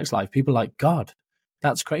our sex life, people are like, God,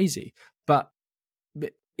 that's crazy. But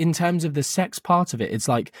in terms of the sex part of it, it's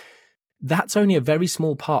like, that's only a very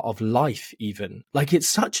small part of life, even. Like, it's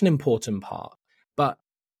such an important part. But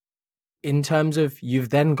in terms of, you've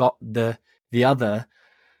then got the other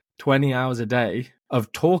 20 hours a day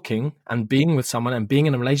of talking and being with someone and being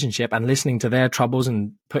in a relationship and listening to their troubles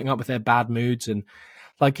and putting up with their bad moods. And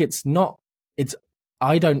like,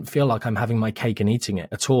 I don't feel like I'm having my cake and eating it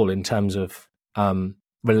at all in terms of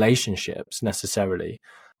relationships necessarily.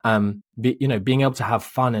 Being able to have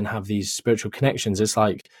fun and have these spiritual connections, it's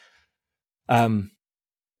like,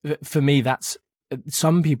 for me, that's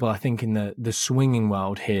some people, I think, in the swinging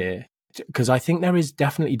world here, because I think there is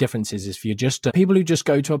definitely differences. If you're just people who just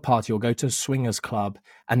go to a party or go to a swingers club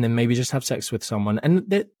and then maybe just have sex with someone,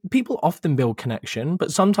 and people often build connection,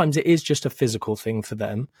 but sometimes it is just a physical thing for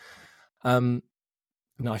them.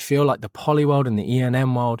 I feel like the poly world and the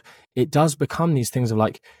E&M world, it does become these things of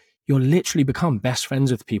like, you'll literally become best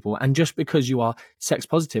friends with people. And just because you are sex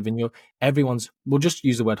positive and we'll just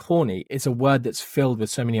use the word horny. It's a word that's filled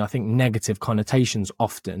with so many, I think, negative connotations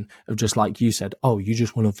often of just like you said, oh, you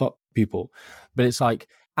just want to fuck people. But it's like,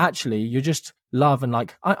 actually, you just love and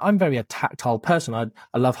like, I'm very a tactile person. I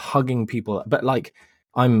love hugging people, but like,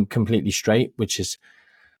 I'm completely straight, which is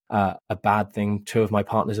a bad thing. 2 of my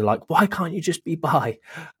partners are like, why can't you just be bi?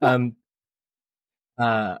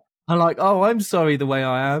 I'm like, oh, I'm sorry the way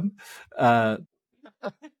I am.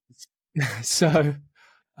 So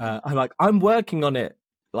I'm like, I'm working on it.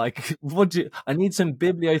 Like, I need some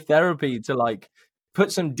bibliotherapy to like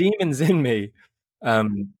put some demons in me.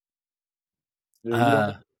 You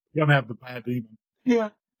don't have the bad demon. Yeah.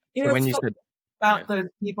 When you said about those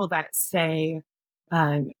people that say,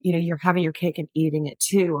 you're having your cake and eating it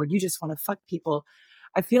too, or you just want to fuck people.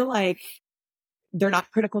 I feel like they're not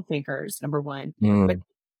critical thinkers, number one, but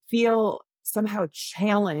feel somehow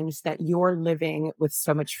challenged that you're living with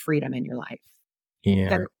so much freedom in your life.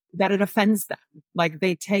 Yeah. That it offends them. Like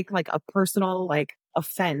they take like a personal like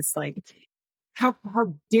offense, like how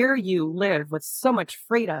dare you live with so much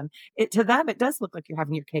freedom? To them, it does look like you're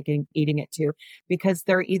having your cake and eating it too, because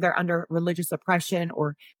they're either under religious oppression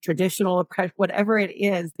or traditional oppression, whatever it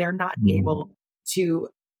is, they're not able to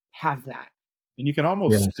have that. And you can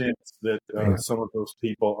almost sense that some of those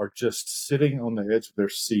people are just sitting on the edge of their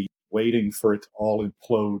seat, waiting for it to all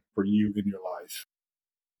implode for you in your life.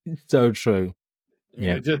 So true.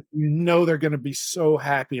 Yeah, just they're going to be so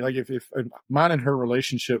happy. Like if mine and her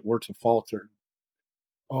relationship were to falter,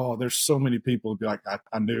 there's so many people who'd be like,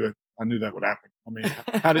 I knew it. I knew that would happen. I mean,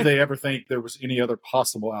 how did they ever think there was any other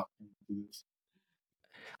possible outcome to this?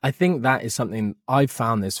 I think that is something I've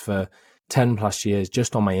found this for 10 plus years,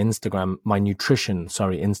 just on my Instagram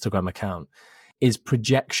account, is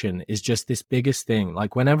projection is just this biggest thing.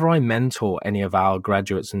 Like whenever I mentor any of our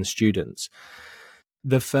graduates and students,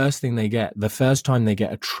 the first time they get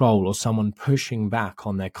a troll or someone pushing back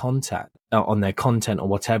on their content or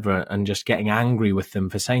whatever, and just getting angry with them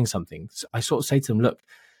for saying something, I sort of say to them, look,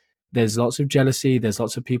 there's lots of jealousy. There's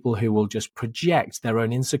lots of people who will just project their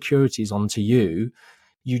own insecurities onto you.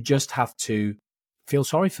 You just have to feel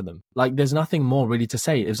sorry for them. Like there's nothing more really to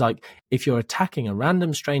say. It's like if you're attacking a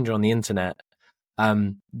random stranger on the internet,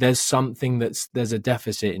 there's a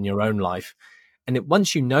deficit in your own life. And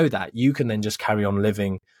once you know that, you can then just carry on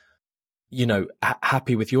living,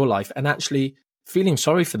 happy with your life and actually feeling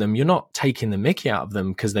sorry for them. You're not taking the mickey out of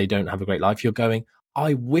them because they don't have a great life. You're going,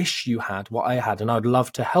 I wish you had what I had and I'd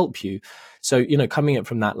love to help you. So, coming up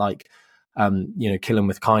from that, like, kill them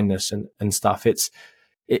with kindness and stuff.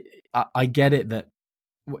 I get it that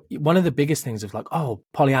one of the biggest things of like,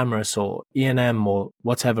 polyamorous or E&M or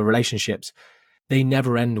whatever relationships, they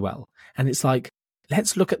never end well. And it's like,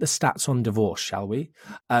 let's look at the stats on divorce, shall we?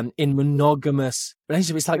 In monogamous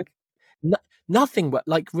relationships, it's like nothing, but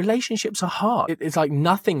like relationships are hard. It's like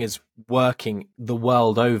nothing is working the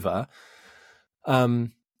world over. But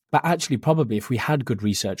actually, probably if we had good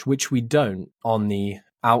research, which we don't on the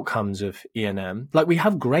outcomes of E&M, like we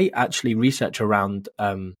have great actually research around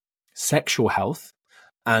sexual health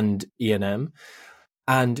and E&M.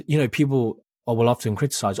 And, people or will often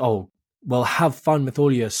criticize, oh, well, have fun with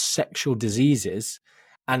all your sexual diseases.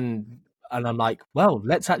 And I'm like, well,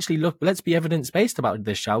 let's actually look, let's be evidence-based about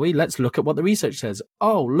this, shall we? Let's look at what the research says.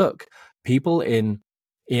 Oh, look, people in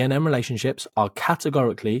E&M relationships are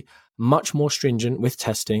categorically much more stringent with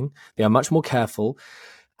testing. They are much more careful.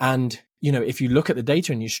 And, if you look at the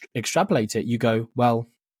data and you extrapolate it, you go, well,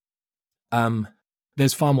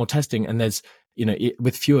 there's far more testing, and there's,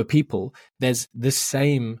 with fewer people, there's the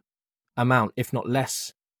same amount, if not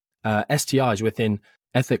less, STIs within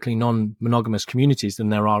ethically non-monogamous communities than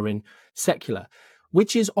there are in secular,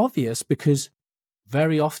 which is obvious because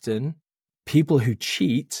very often people who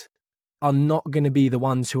cheat are not going to be the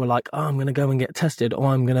ones who are like, oh, I'm going to go and get tested, or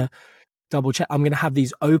I'm going to double check. I'm going to have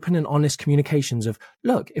these open and honest communications of,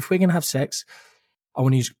 look, if we're going to have sex, I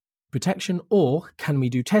want to use protection, or can we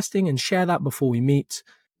do testing and share that before we meet?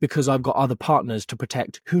 Because I've got other partners to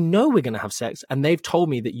protect who know we're going to have sex, and they've told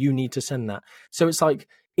me that you need to send that. So it's like,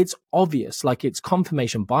 it's obvious, like it's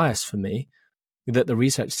confirmation bias for me that the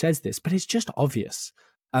research says this, but it's just obvious.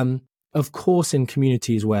 Of course, in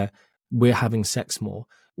communities where we're having sex more,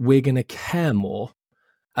 we're going to care more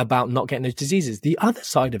about not getting those diseases. The other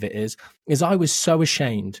side of it is I was so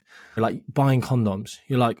ashamed, like buying condoms.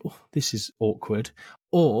 You're like, oh, this is awkward.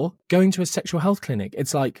 Or going to a sexual health clinic.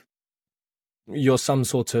 It's like you're some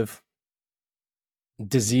sort of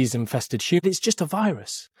disease-infested human. It's just a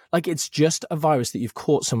virus. Like, it's just a virus that you've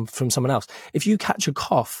caught from someone else. If you catch a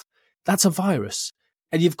cough, that's a virus,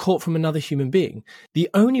 and you've caught from another human being. The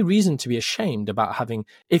only reason to be ashamed about having,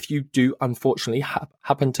 if you do unfortunately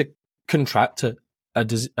happen to contract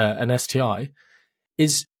an STI,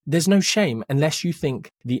 is there's no shame unless you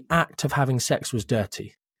think the act of having sex was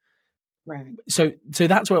dirty. Right. So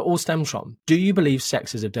that's where it all stems from. Do you believe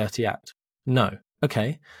sex is a dirty act? No.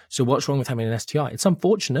 Okay. So what's wrong with having an STI? It's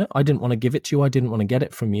unfortunate. I didn't want to give it to you. I didn't want to get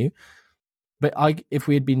it from you. But if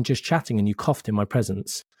we had been just chatting and you coughed in my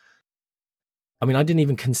presence, I mean, I didn't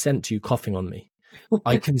even consent to you coughing on me.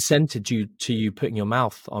 I consented to you putting your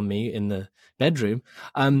mouth on me in the bedroom.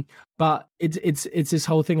 But it's this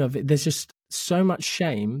whole thing of, there's just so much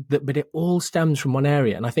shame but it all stems from one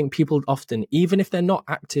area. And I think people often, even if they're not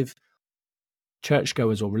active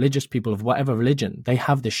churchgoers or religious people of whatever religion, they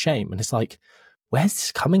have this shame. And it's like, where's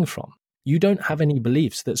this coming from? You don't have any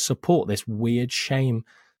beliefs that support this weird shame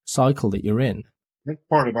cycle that you're in. I think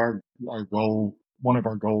part of our goal, one of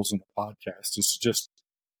our goals in the podcast is just,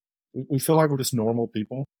 we feel like we're just normal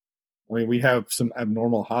people. I mean, we have some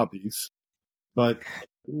abnormal hobbies, but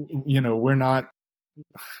we're not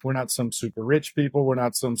some super rich people. We're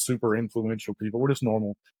not some super influential people. We're just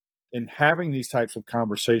normal. And having these types of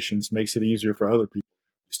conversations makes it easier for other people,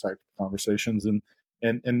 these types of conversations.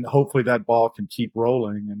 And hopefully that ball can keep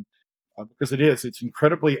rolling. And because it's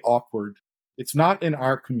incredibly awkward. It's not in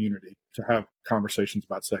our community to have conversations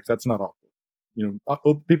about sex. That's not awkward.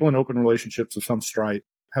 People in open relationships of some stripe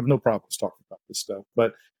have no problems talking about this stuff.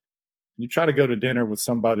 But you try to go to dinner with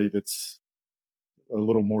somebody that's a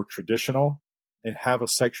little more traditional and have a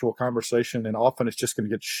sexual conversation, and often it's just going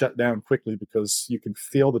to get shut down quickly because you can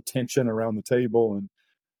feel the tension around the table, and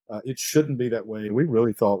it shouldn't be that way. We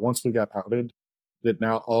really thought once we got outed that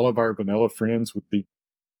now all of our vanilla friends would be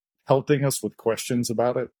pelting us with questions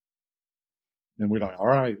about it. And we're like, all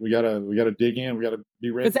right, we gotta dig in. We gotta be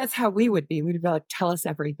ready. Because that's how we would be. We'd be like, tell us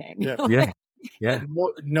everything. Yeah. Yeah.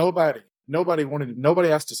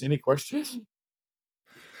 Nobody asked us any questions.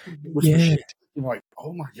 Yeah. Like,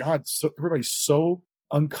 oh my God. So everybody's so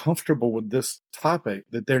uncomfortable with this topic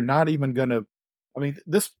that they're not even gonna,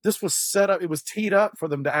 this was set up. It was teed up for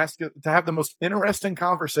them to have the most interesting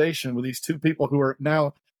conversation with these two people who are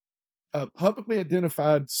now publicly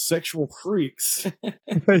identified sexual freaks. Yeah.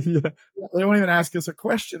 They won't even ask us a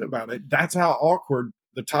question about it. That's how awkward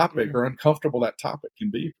the topic or uncomfortable that topic can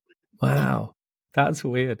be. Wow. That's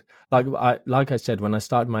weird. Like I said, when I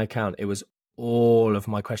started my account, it was all of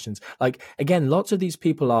my questions. Like, again, lots of these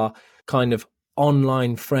people are kind of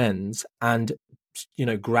online friends and,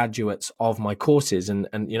 graduates of my courses and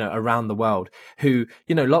around the world who,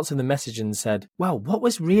 lots of them messaged and said, well, what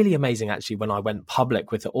was really amazing actually when I went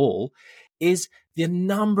public with it all is the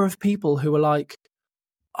number of people who were like,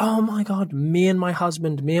 oh my God, me and my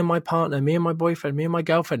husband, me and my partner, me and my boyfriend, me and my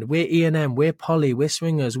girlfriend, we're E&M, we're poly, we're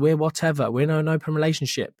swingers, we're whatever, we're in an open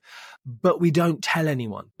relationship, but we don't tell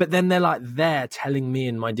anyone. But then they're telling me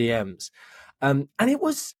in my DMs. And it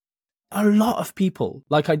was a lot of people.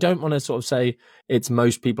 Like, I don't want to sort of say it's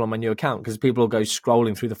most people on my new account because people will go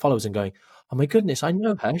scrolling through the followers and going, oh my goodness, I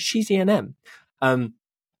know her. She's E&M.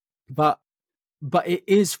 But it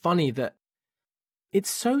is funny that it's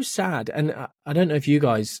so sad. And I don't know if you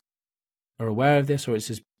guys are aware of this or it's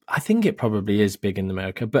just, I think it probably is big in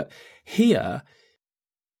America, but here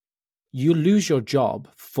you lose your job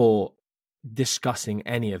for discussing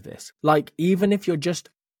any of this. Like, even if you're just,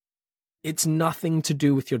 it's nothing to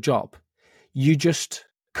do with your job. You just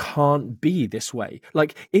can't be this way.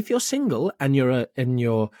 Like, if you're single and you're a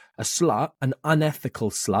slut, an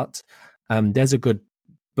unethical slut, there's a good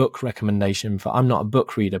book recommendation for, I'm not a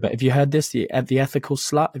book reader, but have you heard this? The Ethical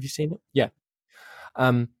Slut? Have you seen it? Yeah.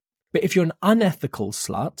 But if you're an unethical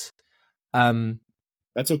slut,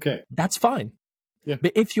 that's okay. That's fine. Yeah.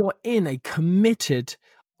 But if you're in a committed,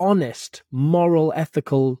 honest, moral,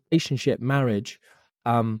 ethical relationship, marriage,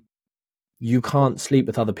 you can't sleep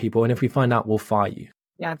with other people. And if we find out, we'll fire you.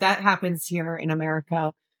 Yeah, that happens here in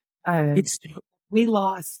America. We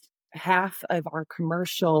lost half of our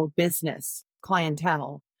commercial business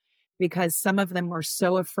clientele because some of them were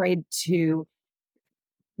so afraid to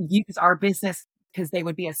use our business because they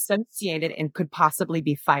would be associated and could possibly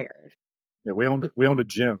be fired. Yeah, we owned a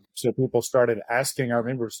gym, so people started asking our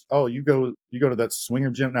members, "Oh, you go to that swinger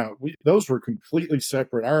gym?" Now, those were completely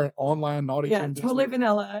separate. Our online naughty gym, totally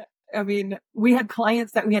vanilla. I mean, we had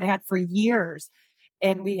clients that we had for years,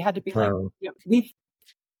 and we had to be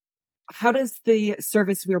how does the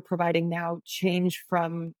service we were providing now change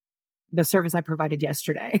from the service I provided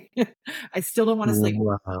yesterday? I still don't want to sleep.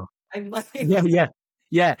 Wow. I'm like,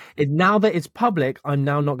 yeah. Now that it's public, I'm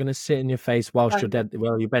now not going to sit in your face whilst you're dead.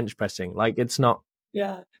 Well, you're bench pressing. Like, it's not.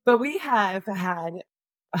 Yeah, but we have had,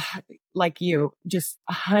 like you, just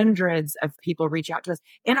hundreds of people reach out to us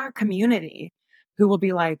in our community who will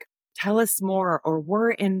be like, "Tell us more," or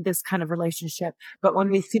 "We're in this kind of relationship." But when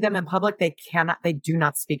we see them in public, they do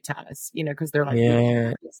not speak to us, because they're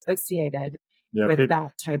like associated with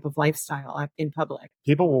that type of lifestyle in public.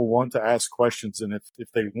 People will want to ask questions, and if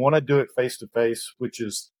they want to do it face to face, which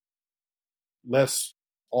is less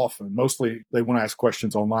often, mostly they want to ask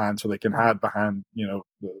questions online so they can hide behind the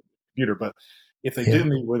computer. But if they do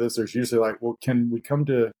meet with us, there's usually like, "Well, can we come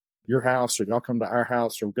to your house, or y'all come to our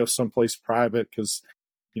house, or go someplace private?" Because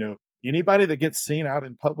anybody that gets seen out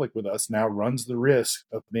in public with us now runs the risk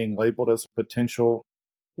of being labeled as a potential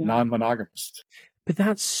non-monogamist. But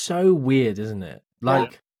that's so weird, isn't it?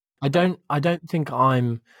 Like, I don't think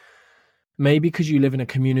maybe because you live in a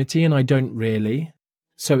community and I don't really,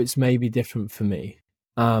 so it's maybe different for me.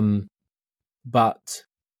 But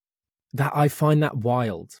that I find that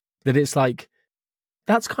wild, that it's like,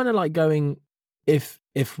 that's kind of like going, if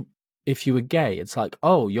you were gay, it's like,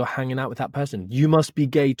 oh, you're hanging out with that person, you must be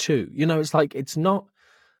gay too. It's like, it's not,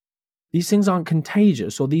 these things aren't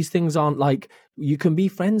contagious, or these things aren't like, you can be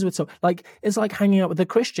friends with like, it's like hanging out with a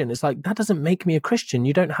Christian. It's like, that doesn't make me a Christian.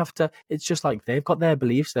 You don't have to, it's just like, they've got their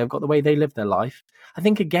beliefs, they've got the way they live their life. I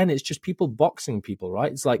think, again, it's just people boxing people,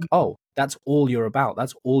 right? It's like, oh, that's all you're about.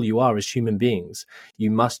 That's all you are as human beings.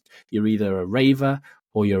 You're either a raver,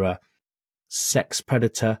 or you're a sex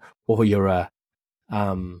predator, or you're a,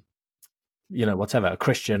 whatever, a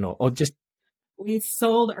Christian, or just. We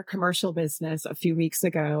sold our commercial business a few weeks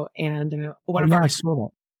ago, and one of our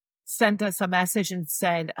sent us a message and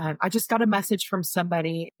said, "I just got a message from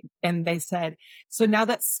somebody, and they said, so now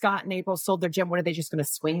that Scott and April sold their gym, what are they just going to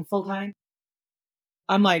swing full time?"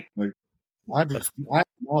 I'm like, I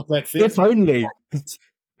want that fit. If only.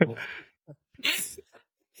 I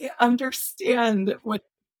understand what.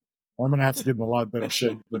 I'm going to have to give them a lot better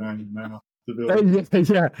shape than I am now.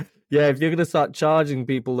 Yeah, if you're going to start charging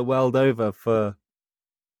people the world over for,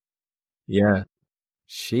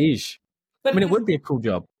 sheesh. But it would be a cool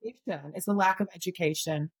job. It's a lack of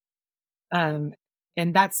education. And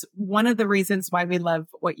that's one of the reasons why we love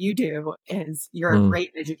what you do, is you're a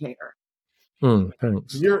great educator.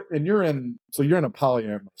 Thanks. You're in a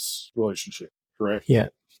polyamorous relationship, correct? Yeah.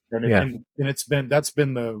 And that's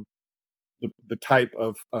been the type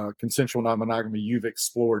of consensual non-monogamy you've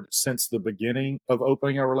explored since the beginning of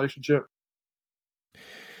opening a relationship?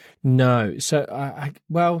 No. So I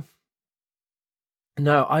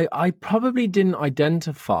probably didn't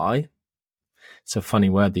identify. It's a funny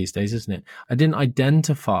word these days, isn't it? I didn't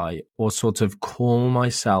identify or sort of call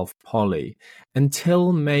myself poly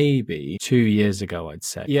until maybe 2 years ago, I'd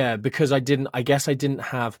say. Yeah, because I guess I didn't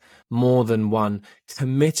have more than one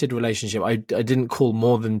committed relationship. I didn't call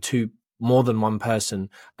more than one person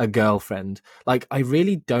a girlfriend. Like, I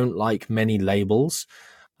really don't like many labels,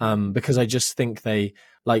 because I just think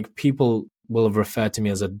people will have referred to me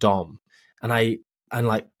as a dom, and I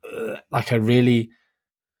really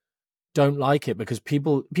don't like it, because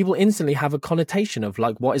people instantly have a connotation of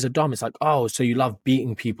like, what is a dom? It's like, oh, so you love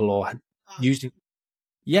beating people or using.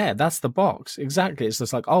 Yeah, that's the box. Exactly. It's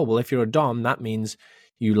just like, oh, well, if you're a dom, that means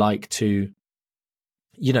you like to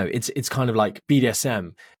it's kind of like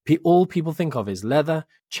BDSM. All people think of is leather,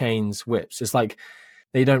 chains, whips. It's like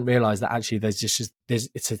they don't realize that actually it's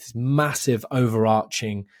this massive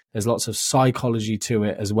overarching. There's lots of psychology to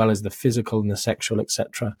it, as well as the physical and the sexual,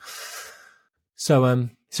 etc. So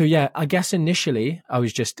yeah, I guess initially I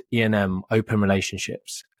was just E&M, open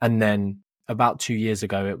relationships, and then about 2 years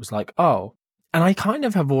ago it was like, oh, and I kind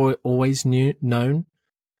of have always known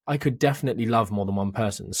I could definitely love more than one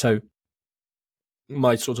person. So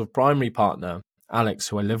my sort of primary partner, Alex,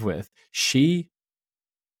 who I live with,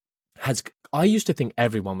 I used to think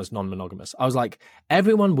everyone was non-monogamous. I was like,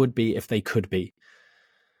 everyone would be if they could be.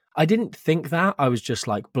 I didn't think that. I was just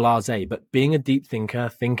like blasé, but being a deep thinker,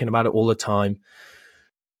 thinking about it all the time,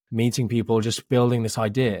 meeting people, just building this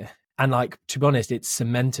idea. And like, to be honest, it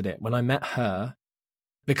cemented it. When I met her,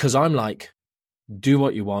 because I'm like, do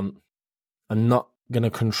what you want. I'm not going to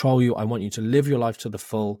control you. I want you to live your life to the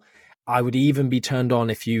full. I would even be turned on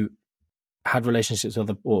if you had relationships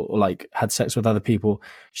with or like had sex with other people.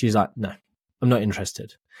 She's like, no, I'm not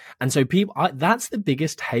interested. And so that's the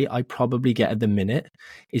biggest hate I probably get at the minute,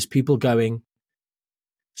 is people going,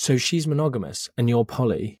 so she's monogamous and you're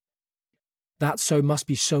poly. Must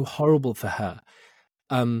be so horrible for her.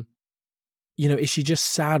 Is she just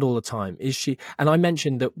sad all the time? Is she? And I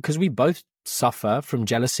mentioned that because we both suffer from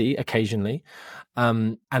jealousy occasionally.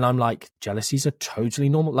 And I'm like, jealousies are totally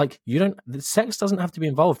normal. Like, the sex doesn't have to be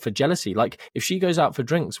involved for jealousy. Like, if she goes out for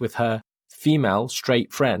drinks with her female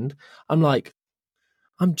straight friend, I'm like,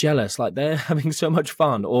 I'm jealous. Like, they're having so much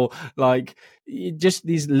fun. Or like, just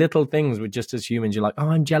these little things with just as humans, you're like, oh,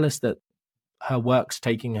 I'm jealous that her work's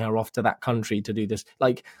taking her off to that country to do this.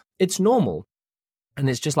 Like, it's normal. And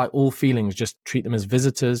it's just like all feelings, just treat them as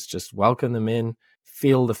visitors, just welcome them in,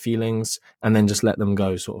 feel the feelings, and then just let them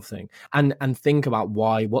go, sort of thing. And think about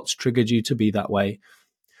what's triggered you to be that way.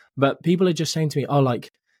 But people are just saying to me,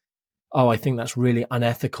 I think that's really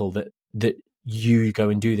unethical that you go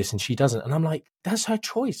and do this and she doesn't. And I'm like, that's her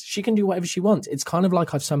choice. She can do whatever she wants. It's kind of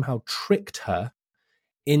like I've somehow tricked her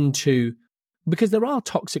into, because there are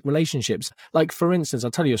toxic relationships. Like, for instance,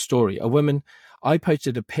 I'll tell you a story. A woman, I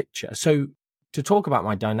posted a picture. So to talk about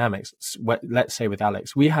my dynamics, let's say with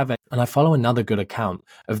Alex, and I follow another good account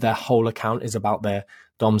of their whole account is about their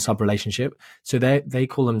Dom sub relationship. So they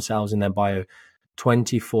call themselves in their bio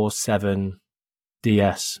 24/7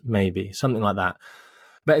 DS, maybe something like that.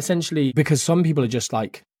 But essentially, because some people are just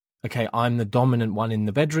like, okay, I'm the dominant one in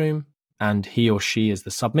the bedroom and he or she is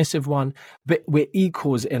the submissive one, but we're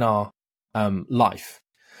equals in our life.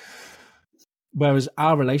 Whereas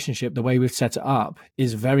our relationship, the way we've set it up,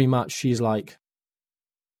 is very much she's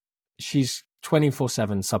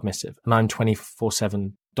 24/7 submissive and I'm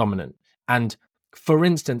 24/7 dominant. And for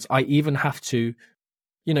instance, I even have to,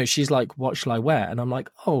 she's like, what shall I wear? And I'm like,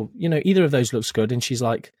 oh, either of those looks good. And she's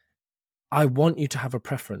like, I want you to have a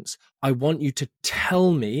preference. I want you to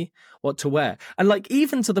tell me what to wear. And like,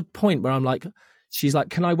 even to the point where I'm like, she's like,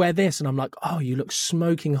 can I wear this? And I'm like, oh, you look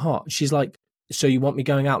smoking hot. She's like, so you want me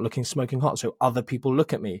going out looking smoking hot so other people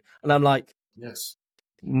look at me? And I'm like, yes.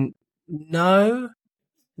 No,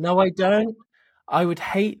 I don't. I would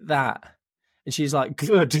hate that. And she's like,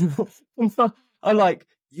 good. I'm like,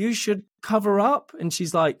 you should cover up. And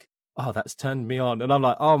she's like, oh, that's turned me on. And I'm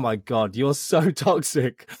like, oh my God, you're so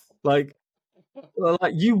toxic. Like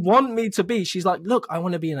you want me to be. She's like, look, I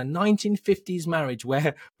want to be in a 1950s marriage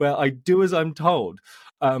where I do as I'm told.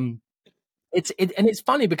 It's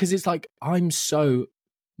funny because it's like, I'm so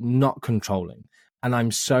not controlling and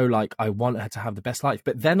I'm so like, I want her to have the best life.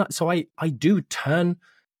 But then, so I do change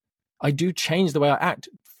the way I act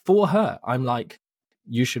for her. I'm like,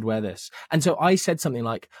 you should wear this. And so I said something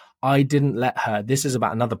like, I didn't let her, this is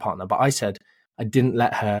about another partner, but I said, I didn't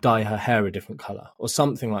let her dye her hair a different color or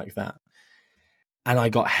something like that. And I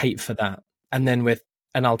got hate for that. And then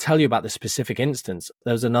and I'll tell you about the specific instance.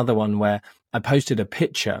 There was another one where I posted a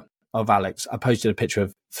picture of Alex. I posted a picture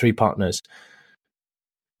of 3 partners.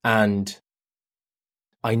 And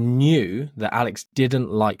I knew that Alex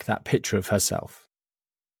didn't like that picture of herself.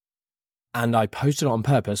 And I posted it on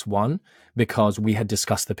purpose. One, because we had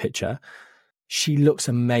discussed the picture. She looks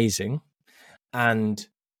amazing. And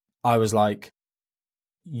I was like,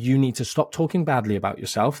 you need to stop talking badly about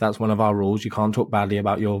yourself. That's one of our rules. You can't talk badly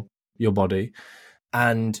about your body.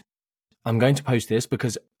 And I'm going to post this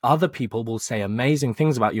because other people will say amazing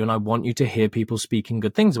things about you. And I want you to hear people speaking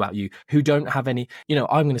good things about you who don't have any, I'm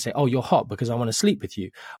going to say, oh, you're hot because I want to sleep with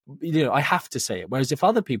you. I have to say it. Whereas if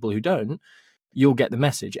other people who don't, you'll get the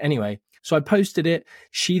message. Anyway, so I posted it.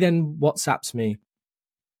 She then WhatsApps me.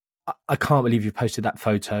 I can't believe you posted that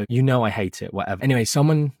photo. I hate it, whatever. Anyway,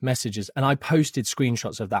 someone messages and I posted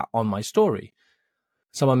screenshots of that on my story.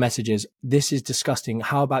 someone messages, "This is disgusting.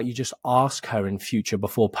 How about you just ask her in future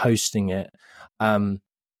before posting it,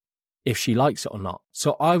 if she likes it or not?"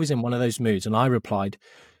 So I was in one of those moods and I replied,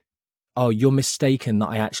 "Oh, you're mistaken that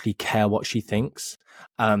I actually care what she thinks.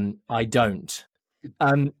 I don't."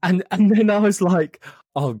 And then I was like,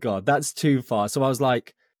 "Oh God, that's too far." So I was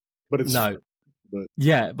like, But it's "No." but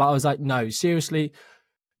Yeah, but I was like, "No, seriously,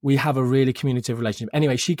 we have a really communicative relationship."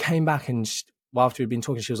 Anyway, she came back and well, after we'd been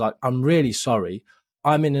talking, she was like, "I'm really sorry.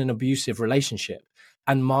 I'm in an abusive relationship."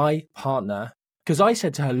 And my partner, because I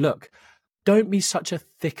said to her, "Look, don't be such a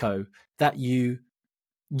thicko that you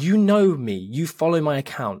know me, you follow my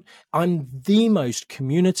account. I'm the most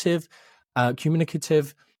communicative,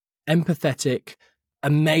 empathetic,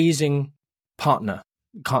 amazing partner."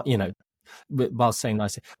 Can't, while saying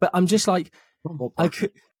nice, but I'm just like, humble I part.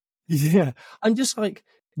 could, yeah, I'm just like,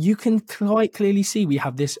 you can quite clearly see we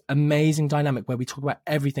have this amazing dynamic where we talk about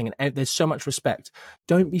everything and there's so much respect.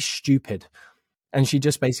 Don't be stupid. And she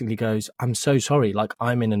just basically goes, "I'm so sorry. Like,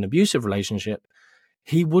 I'm in an abusive relationship.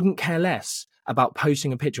 He wouldn't care less about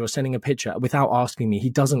posting a picture or sending a picture without asking me. He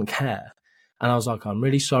doesn't care." And I was like, "I'm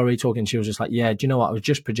really sorry," talking. She was just like, "Yeah, do you know what? I was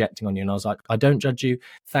just projecting on you." And I was like, "I don't judge you.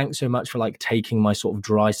 Thanks so much for like taking my sort of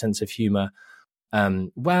dry sense of humor.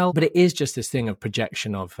 Well, but it is just this thing of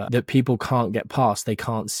projection of that people can't get past. They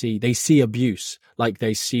can't see, they see abuse. Like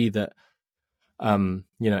they see that,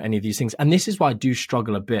 any of these things. And this is why I do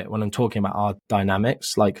struggle a bit when I'm talking about our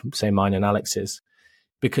dynamics, like say mine and Alex's,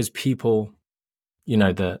 because people,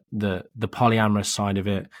 the polyamorous side of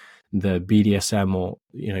it, the BDSM or,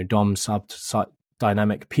 Dom sub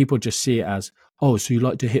dynamic, people just see it as, "Oh, so you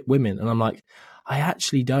like to hit women?" And I'm like, I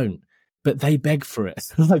actually don't, but they beg for it.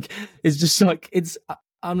 Like, it's just like,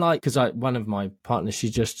 I'm like, because one of my partners, she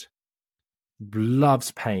just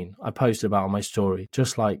loves pain. I posted about on my story,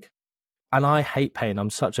 just like, and I hate pain. I'm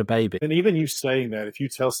such a baby. And even you saying that, if you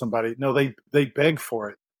tell somebody, no, they beg for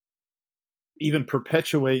it, even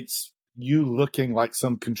perpetuates you looking like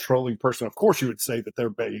some controlling person. Of course, you would say that they're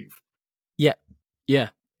begging. Yeah. Yeah.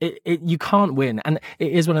 You can't win. And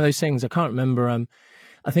it is one of those things. I can't remember.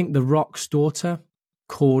 I think The Rock's daughter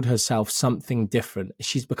called herself something different.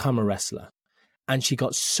 She's become a wrestler. And she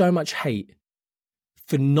got so much hate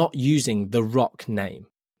for not using the Rock name.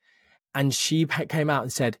 And she came out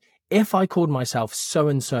and said, "If I called myself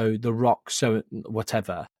so-and-so, The Rock, so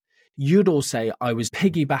whatever, you'd all say I was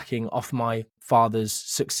piggybacking off my father's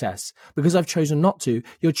success. Because I've chosen not to,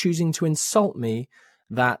 you're choosing to insult me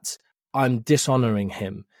that I'm dishonoring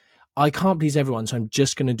him. I can't please everyone, so I'm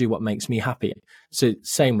just going to do what makes me happy." So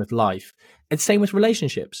same with life. It's same with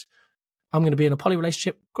relationships. I'm going to be in a poly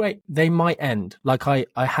relationship. Great. They might end. Like I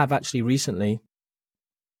have actually recently,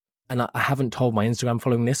 and I haven't told my Instagram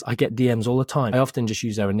following this. I get DMs all the time. I often just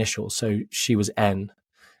use their initials. So she was N.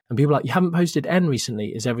 And people are like, "You haven't posted N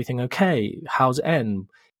recently. Is everything okay? How's N?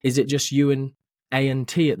 Is it just you and A and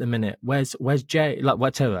T at the minute? Where's J?" Like,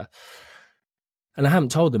 whatever. And I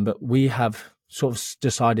haven't told them, but we have sort of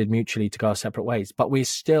decided mutually to go our separate ways. But we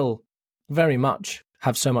still very much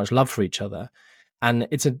have so much love for each other. And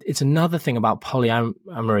it's another thing about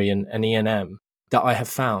polyamory and E&M that I have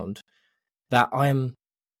found, that I am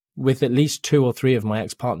with at least 2 or 3 of my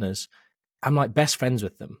ex-partners, I'm like best friends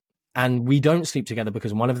with them. And we don't sleep together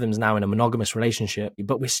because one of them is now in a monogamous relationship,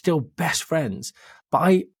 but we're still best friends. But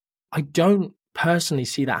I don't personally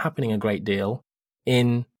see that happening a great deal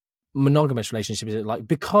in monogamous relationships, like,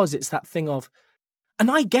 because it's that thing of, and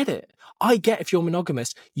I get it. I get if you're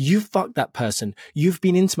monogamous, you fucked that person, you've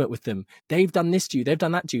been intimate with them, they've done this to you, they've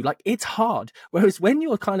done that to you. Like, it's hard. Whereas when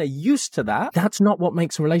you're kind of used to that, that's not what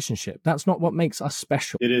makes a relationship. That's not what makes us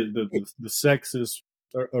special. It is the sex is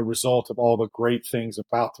a result of all the great things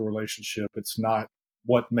about the relationship. It's not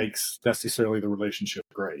what makes necessarily the relationship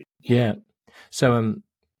great. Yeah. So,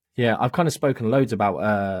 yeah, I've kind of spoken loads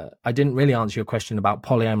about, I didn't really answer your question about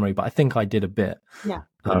polyamory, but I think I did a bit. Yeah.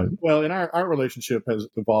 Well, and our relationship has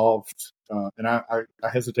evolved, and I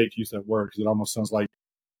hesitate to use that word because it almost sounds like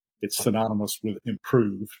it's synonymous with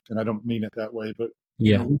improved, and I don't mean it that way. But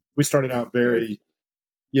Yeah. We started out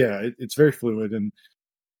it's very fluid, and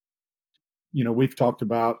we've talked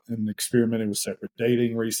about and experimented with separate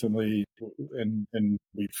dating recently, and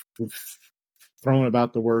we've thrown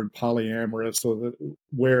about the word polyamorous. So that,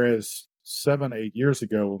 whereas 7-8 years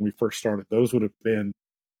ago when we first started, those would have been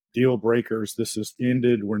deal breakers. This is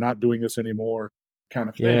ended. We're not doing this anymore, kind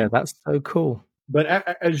of thing. Yeah, that's so cool. But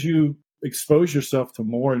as you expose yourself to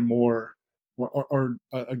more and more, or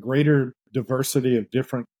a greater diversity of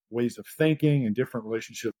different ways of thinking and different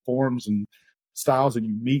relationship forms and styles, and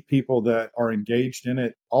you meet people that are engaged in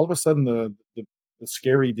it, all of a sudden the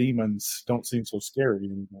scary demons don't seem so scary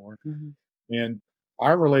anymore. Mm-hmm. And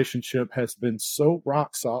our relationship has been so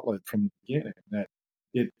rock solid from the beginning that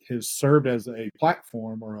it has served as a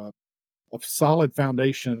platform or a solid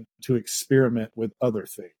foundation to experiment with other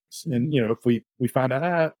things. And, if we find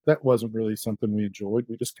out that wasn't really something we enjoyed,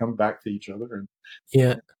 we just come back to each other. And,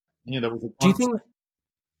 Yeah. with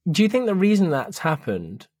Do you think the reason that's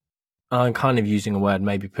happened, I'm kind of using a word,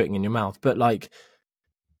 maybe putting in your mouth, but like,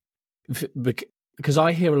 because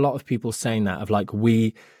I hear a lot of people saying that of like,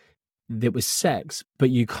 there was sex, but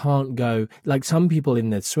you can't go, like some people in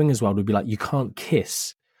the swingers world would be like, you can't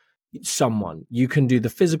kiss someone. You can do the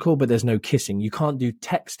physical, but there's no kissing. You can't do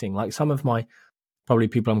texting. Like some of my, probably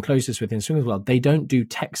people I'm closest with in swingers world, they don't do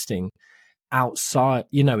texting outside.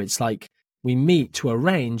 It's like we meet to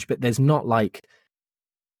arrange, but there's not like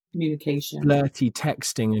communication, flirty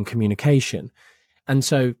texting and communication. And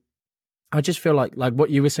so I just feel like what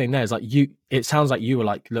you were saying there is like it sounds like you were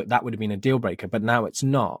like, look, that would have been a deal breaker, but now it's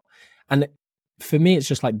not. And for me, it's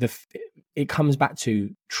just like it comes back to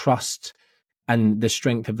trust and the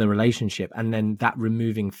strength of the relationship, and then that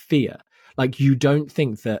removing fear. Like you don't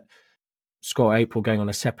think that Scott or April going on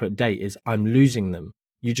a separate date is I'm losing them.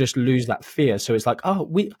 You just lose that fear. So it's like,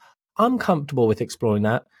 I'm comfortable with exploring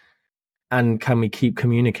that, and can we keep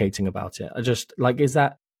communicating about it? I just like,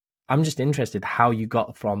 I'm just interested how you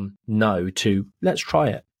got from no to let's try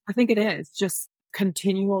it. I think it is just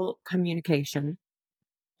continual communication,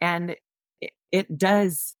 and it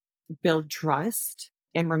does build trust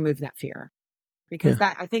and remove that fear. Because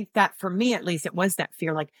I think that for me, at least, it was that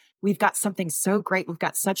fear. Like, we've got something so great. We've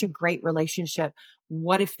got such a great relationship.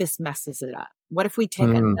 What if this messes it up? What if we take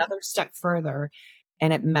another step further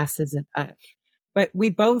and it messes it up? But we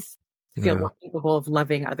both feel we're capable of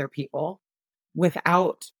loving other people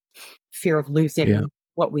without fear of losing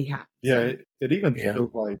what we have. Yeah. It even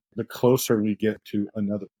feels like the closer we get to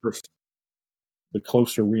another person, the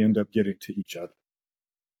closer we end up getting to each other.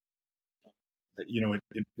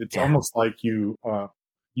 It's almost like you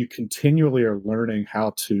continually are learning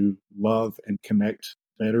how to love and connect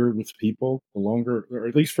better with people. The longer, or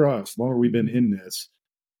at least for us, the longer we've been in this,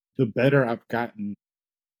 the better I've gotten.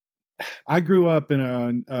 I grew up in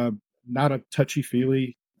a not a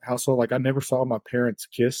touchy-feely household. Like I never saw my parents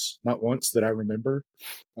kiss, not once that I remember.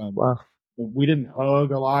 Wow. We didn't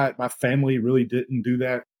hug a lot. My family really didn't do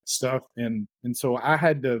that stuff, and so I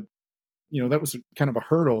had to, that was kind of a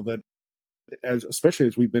hurdle that. Especially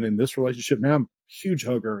as we've been in this relationship now, I'm a huge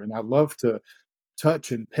hugger and I love to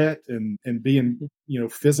touch and pet and being,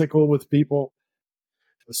 physical with people.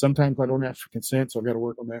 Sometimes I don't ask for consent, so I've got to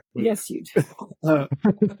work on that. But, yes, you do.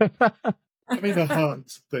 the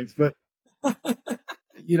hugs things, but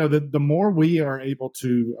the more we are able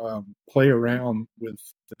to play around with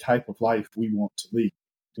the type of life we want to lead,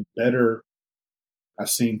 the better I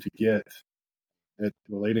seem to get at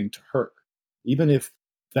relating to her, even if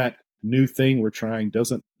that new thing we're trying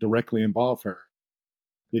doesn't directly involve her.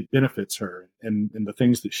 It benefits her, and the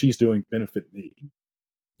things that she's doing benefit me.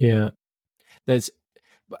 Yeah. There's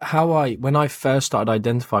when I first started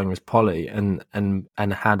identifying as poly and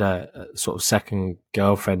had a sort of second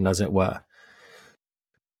girlfriend, as it were,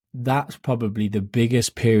 that's probably the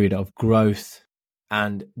biggest period of growth.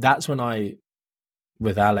 And that's when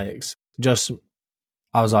with Alex,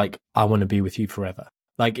 I was like, I want to be with you forever.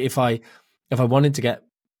 Like if I wanted to get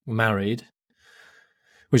married,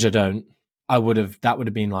 which I don't, that would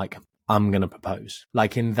have been like, I'm going to propose.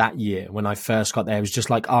 Like in that year when I first got there, it was just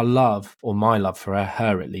like our love, or my love for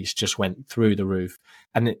her at least, just went through the roof.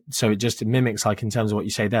 And it mimics, like in terms of what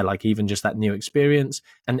you say there, like even just that new experience.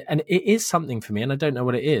 And it is something for me, and I don't know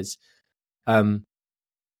what it is.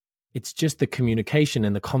 It's just the communication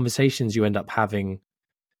and the conversations you end up having,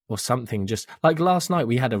 or something. Just like last night,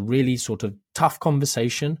 we had a really sort of tough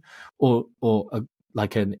conversation, or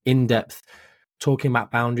like an in-depth talking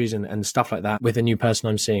about boundaries and stuff like that with a new person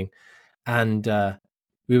I'm seeing. And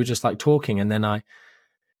we were just like talking, and then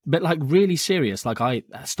but like really serious. Like I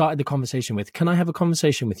started the conversation with, can I have a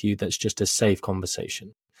conversation with you that's just a safe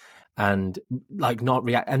conversation? And like not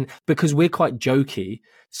react. And because we're quite jokey,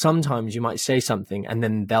 sometimes you might say something and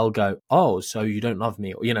then they'll go, oh, so you don't love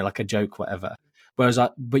me, or, like a joke, whatever. Whereas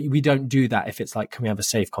but we don't do that if it's like, can we have a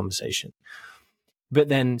safe conversation? But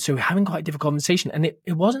then, so we're having quite a different conversation, and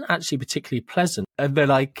it wasn't actually particularly pleasant. And then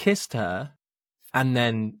I kissed her, and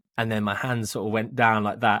then my hands sort of went down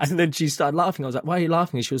like that. And then she started laughing. I was like, why are you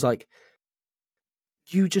laughing? And she was like,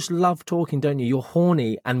 you just love talking, don't you? You're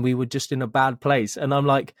horny, and we were just in a bad place. And I'm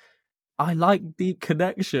like, I like deep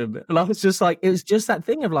connection. And I was just like, it was just that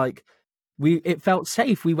thing of like, it felt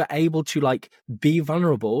safe. We were able to like be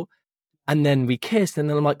vulnerable And then we kissed, and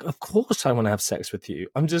then I'm like, of course I want to have sex with you.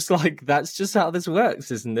 I'm just like, that's just how this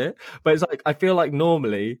works, isn't it? But it's like, I feel like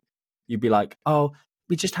normally you'd be like, oh,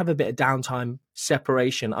 we just have a bit of downtime,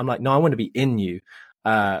 separation. I'm like, no, I want to be in you.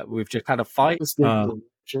 We've just had a fight.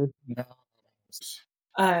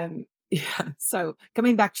 Yeah. So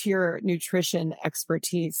coming back to your nutrition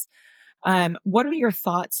expertise, what are your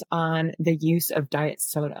thoughts on the use of diet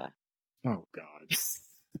soda? Oh God.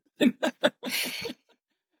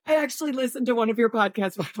 I actually listened to one of your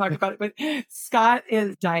podcasts where I talk about it, but Scott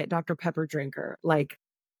is Diet Dr. Pepper drinker, like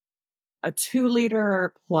a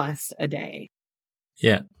 2-liter plus a day.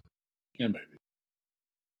 Yeah. Yeah, maybe.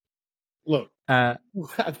 Look, I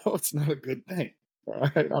know it's not a good thing.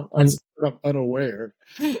 Right? I'm unaware.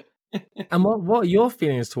 And what are your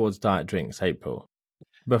feelings towards diet drinks, April?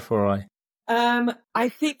 Before I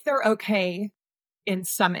think they're okay in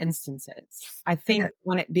some instances. I think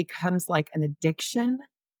when it becomes like an addiction,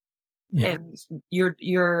 and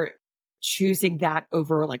you're choosing that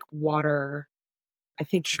over like water, I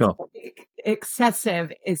think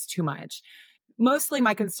excessive is too much. Mostly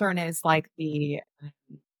my concern is like the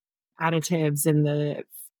additives and the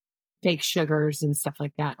fake sugars and stuff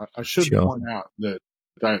like that. I should point out that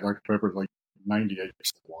Diet Dr. Pepper is like 98%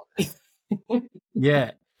 water.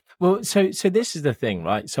 Yeah. Well, so this is the thing,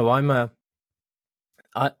 right? So I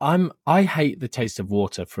hate the taste of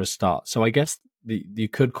water for a start. So I guess you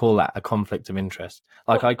could call that a conflict of interest.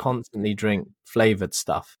 Like I constantly drink flavored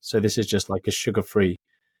stuff. So this is just like a sugar-free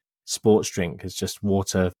sports drink. It's just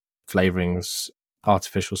water, flavorings,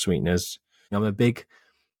 artificial sweeteners. I'm a big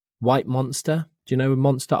white Monster. Do you know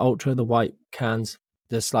Monster Ultra, the white cans?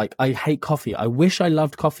 Just like, I hate coffee. I wish I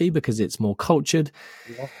loved coffee because it's more cultured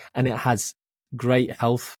and it has great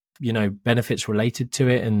health, benefits related to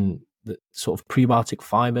it and the sort of prebiotic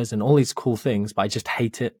fibers and all these cool things, but I just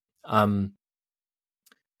hate it.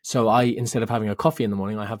 So instead of having a coffee in the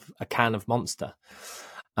morning, I have a can of Monster.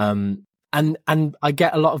 And I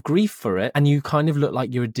get a lot of grief for it. And you kind of look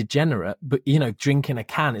like you're a degenerate, but drinking a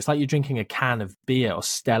can, it's like you're drinking a can of beer or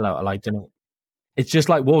Stella or like, it's just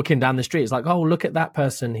like walking down the street. It's like, oh, look at that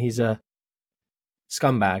person. He's a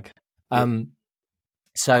scumbag.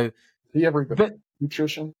 So he ever got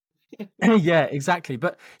nutrition? Yeah, exactly.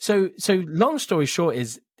 But so long story short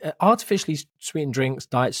is artificially sweetened drinks,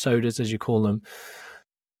 diet sodas, as you call them,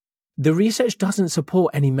 the research doesn't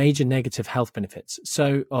support any major negative health benefits.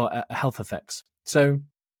 Or health effects. So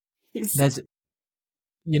there's,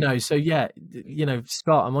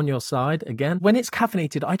 Scott, I'm on your side again. When it's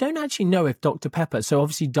caffeinated, I don't actually know if Dr. Pepper, so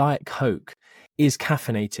obviously Diet Coke is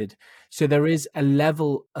caffeinated. So there is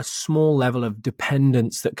a small level of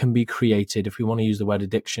dependence that can be created. If we want to use the word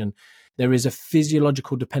addiction, there is a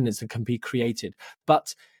physiological dependence that can be created.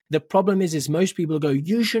 But the problem is most people go,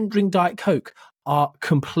 you shouldn't drink Diet Coke, are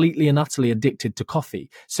completely and utterly addicted to coffee.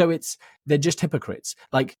 So they're just hypocrites.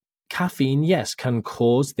 Like caffeine, yes, can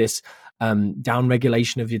cause this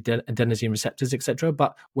downregulation of your adenosine receptors, etc.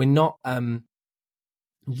 But we're not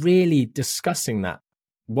really discussing that.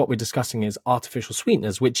 What we're discussing is artificial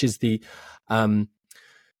sweeteners, which is the things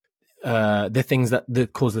that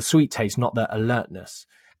cause the sweet taste, not the alertness.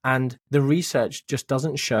 And the research just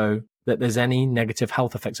doesn't show that there's any negative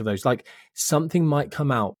health effects of those. Like something might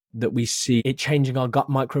come out that we see it changing our gut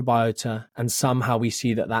microbiota, and somehow we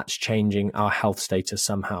see that that's changing our health status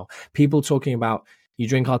somehow. People talking about you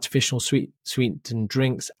drink artificial sweetened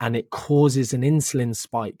drinks and it causes an insulin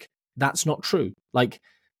spike. That's not true. Like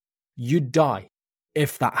you'd die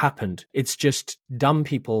if that happened. It's just dumb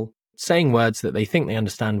people saying words that they think they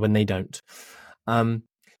understand when they don't.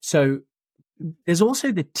 So there's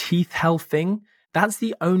also the teeth health thing. That's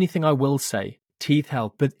the only thing I will say, teeth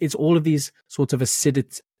health, but it's all of these sort of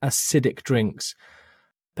acidic drinks.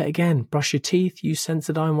 But again, brush your teeth, use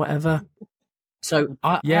Sensodyne, whatever. So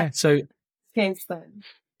Case then.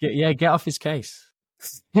 Get off his case.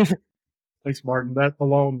 Thanks, Martin. That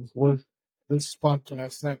alone was this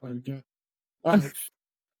podcast. That one good.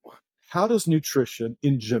 How does nutrition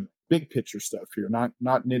in big picture stuff here, not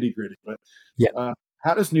nitty gritty, but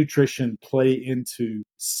how does nutrition play into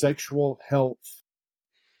sexual health,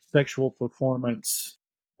 sexual performance,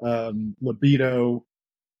 libido,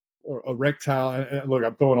 or erectile? Look,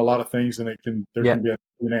 I'm throwing a lot of things, and there can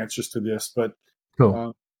be answers to this. But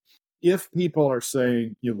cool. If people are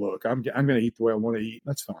saying, look, I'm going to eat the way I want to eat,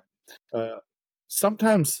 that's fine.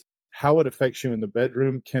 Sometimes how it affects you in the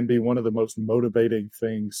bedroom can be one of the most motivating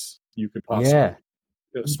things you could possibly,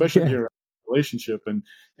 especially if you're in a relationship and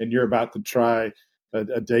you're about to try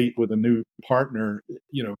a date with a new partner.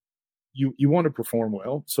 You want to perform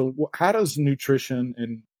well. So how does nutrition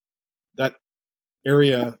in that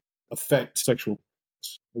area affect sexual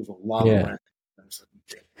There's a lot of Yeah. random things.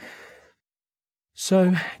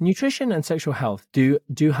 So nutrition and sexual health do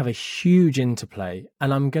have a huge interplay,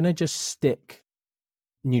 and I'm going to just stick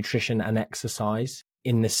nutrition and exercise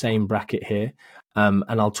in the same bracket here, and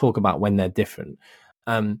I'll talk about when they're different.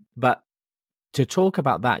 But to talk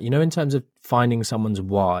about that, in terms of finding someone's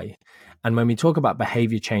why, and when we talk about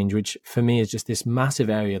behavior change, which for me is just this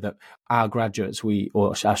massive area that our graduates,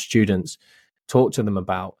 or our students, talk to them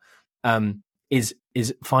about, is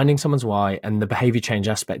finding someone's why and the behavior change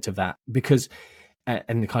aspect of that, because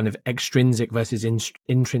and the kind of extrinsic versus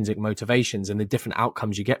intrinsic motivations and the different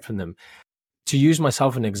outcomes you get from them. To use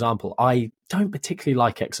myself as an example, I don't particularly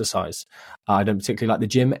like exercise. I don't particularly like the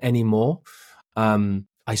gym anymore.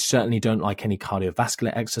 I certainly don't like any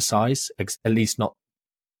cardiovascular exercise, at least not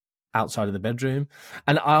outside of the bedroom.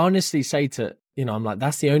 And I honestly say I'm like,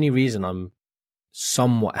 that's the only reason I'm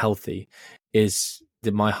somewhat healthy is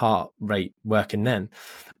my heart rate working then.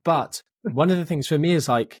 But one of the things for me is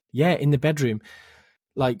like, in the bedroom,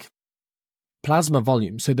 like plasma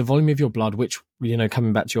volume. So the volume of your blood, which,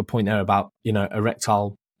 coming back to your point there about,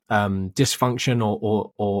 erectile dysfunction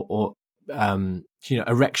or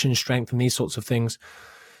erection strength and these sorts of things,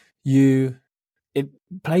 it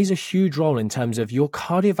plays a huge role in terms of your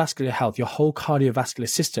cardiovascular health, your whole cardiovascular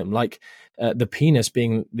system, like the penis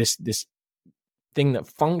being this thing that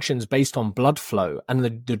functions based on blood flow, and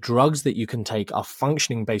the drugs that you can take are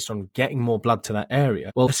functioning based on getting more blood to that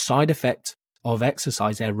area. Well, the side effect of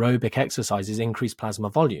exercise, aerobic exercise, is increased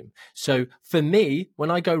plasma volume. So for me,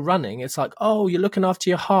 when I go running, it's like, oh, you're looking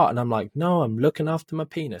after your heart. And I'm like, no, I'm looking after my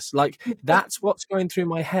penis. Like that's what's going through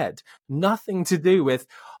my head. Nothing to do with,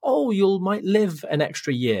 oh, you might live an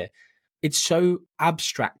extra year. It's so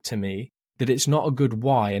abstract to me that it's not a good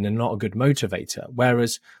why and not a good motivator.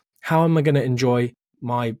 Whereas how am I going to enjoy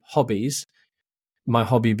my hobbies, my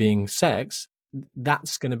hobby being sex?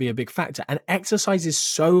 That's going to be a big factor. And exercise is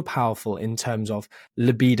so powerful in terms of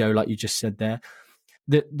libido, like you just said there.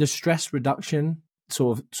 The stress reduction,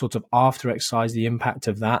 sort of after exercise, the impact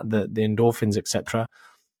of that, the endorphins, etc.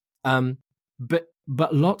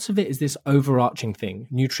 But lots of it is this overarching thing: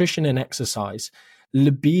 nutrition and exercise.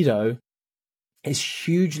 Libido is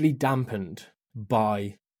hugely dampened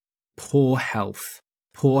by poor health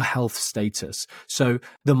status. So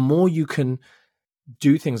the more you can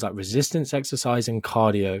do things like resistance exercise and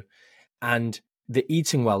cardio and the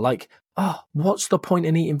eating well, like, what's the point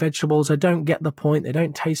in eating vegetables? I don't get the point. They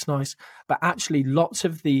don't taste nice. But actually lots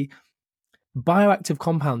of the bioactive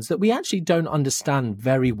compounds that we actually don't understand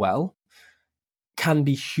very well can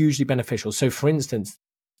be hugely beneficial. So for instance,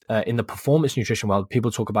 in the performance nutrition world,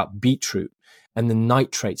 people talk about beetroot and the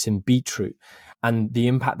nitrates in beetroot and the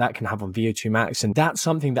impact that can have on VO2 max. And that's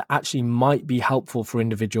something that actually might be helpful for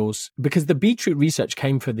individuals, because the beetroot research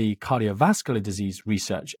came for the cardiovascular disease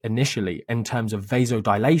research initially in terms of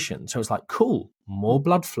vasodilation. So it's like, cool, more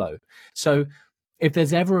blood flow. So if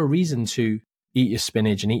there's ever a reason to eat your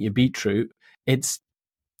spinach and eat your beetroot, it's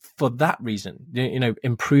for that reason,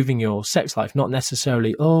 improving your sex life, not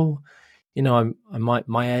necessarily, my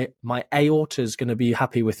aorta is going to be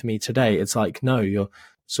happy with me today. It's like, no, you're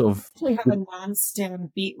sort of. We have a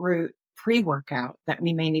non-stem beetroot pre-workout that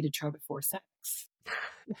we may need to try before sex.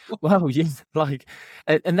 Well, yeah,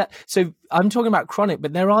 and that. So I'm talking about chronic,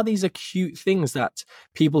 but there are these acute things that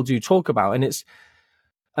people do talk about, and it's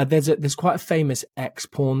there's quite a famous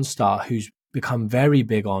ex-porn star who's become very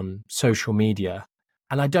big on social media,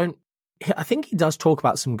 and I think he does talk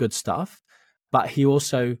about some good stuff, but he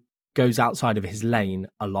also goes outside of his lane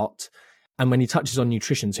a lot. And when he touches on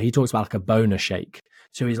nutrition, so he talks about like a boner shake.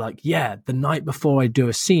 So he's like, yeah, the night before I do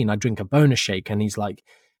a scene, I drink a boner shake. And he's like,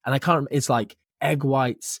 and I can't, it's like egg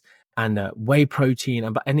whites and whey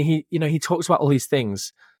protein. And he, he talks about all these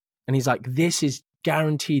things. And he's like, this is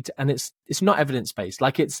guaranteed. And it's not evidence-based.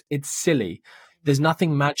 Like it's silly. There's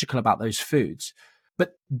nothing magical about those foods.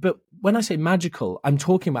 But when I say magical, I'm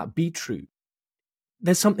talking about beetroot.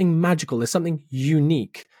 There's something magical. There's something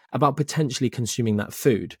unique about potentially consuming that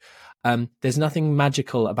food. There's nothing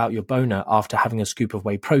magical about your boner after having a scoop of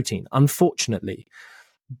whey protein, unfortunately.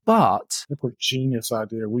 But that's a genius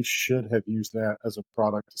idea. We should have used that as a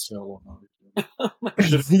product to sell on.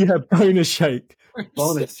 Yeah, boner shake.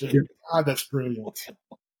 Boner shake. God, that's brilliant.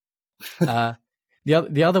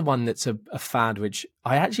 The other one that's a fad, which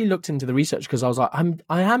I actually looked into the research because I was like,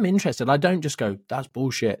 I am interested. I don't just go, that's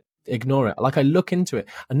bullshit, ignore it. Like I look into it.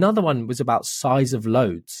 Another one was about size of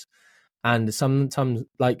loads, and sometimes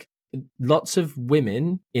like lots of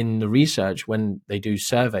women in the research when they do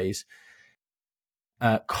surveys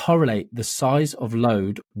correlate the size of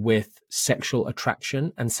load with sexual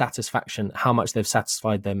attraction and satisfaction, how much they've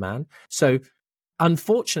satisfied their man. So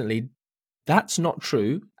unfortunately, that's not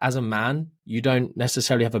true. As a man, you don't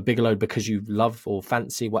necessarily have a bigger load because you love or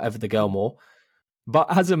fancy whatever the girl more.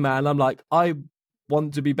 But as a man, I'm like, I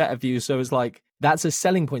want to be better for you. So it's like, that's a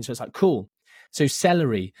selling point. So it's like, cool. So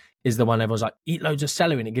celery is the one everyone's like, eat loads of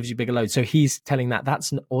celery and it gives you bigger loads. So he's telling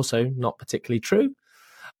that's also not particularly true.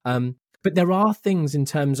 But there are things in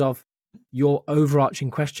terms of your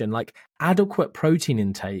overarching question, like adequate protein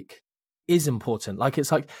intake is important. Like,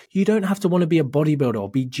 it's like, you don't have to want to be a bodybuilder or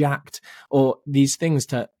be jacked or these things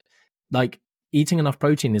to, like, eating enough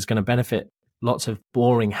protein is going to benefit lots of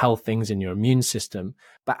boring health things in your immune system,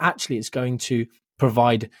 but actually it's going to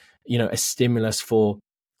provide, a stimulus for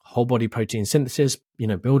whole body protein synthesis,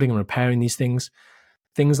 building and repairing these things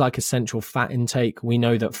like essential fat intake. We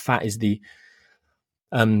know that fat is the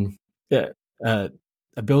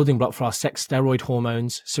a building block for our sex steroid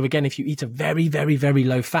hormones. So again, if you eat a very, very, very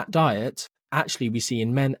low fat diet, actually we see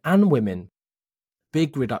in men and women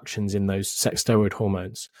big reductions in those sex steroid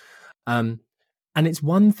hormones. And it's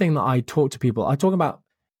one thing that I talk to people, I talk about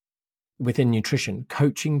within nutrition,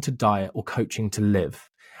 coaching to diet or coaching to live,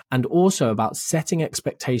 and also about setting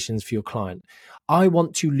expectations for your client. I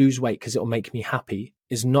want to lose weight because it will make me happy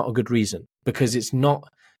is not a good reason, because it's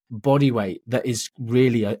not body weight that is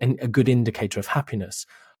really a good indicator of happiness.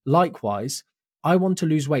 Likewise, I want to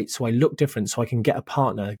lose weight so I look different, so I can get a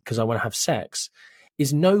partner because I want to have sex,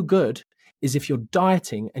 is no good is if you're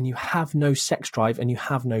dieting and you have no sex drive and you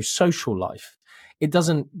have no social life. It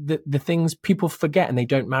doesn't, the things people forget and they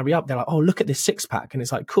don't marry up. They're like, oh, look at this six pack. And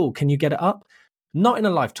it's like, cool, can you get it up? Not in a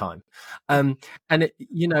lifetime. And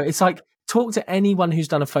it's like, talk to anyone who's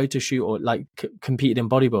done a photo shoot or like competed in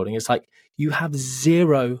bodybuilding. It's like, you have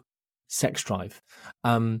zero sex drive.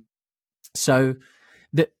 So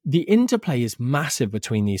the interplay is massive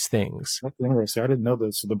between these things. That's interesting. I didn't know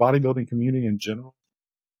this. So the bodybuilding community in general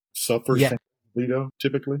suffers from libido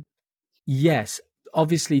typically? Yes.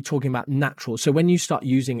 Obviously talking about natural. So when you start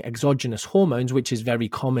using exogenous hormones, which is very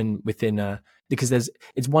common within because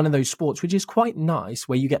it's one of those sports which is quite nice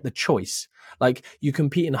where you get the choice. Like, you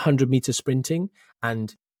compete in 100-meter sprinting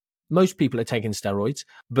and most people are taking steroids,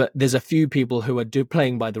 but there's a few people who are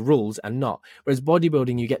playing by the rules and not. Whereas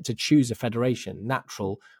bodybuilding, you get to choose a federation,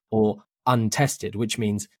 natural or untested, which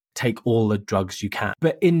means take all the drugs you can.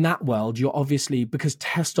 But in that world, you're obviously, because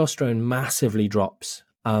testosterone massively drops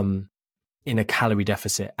in a calorie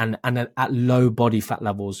deficit and at low body fat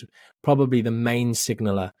levels, probably the main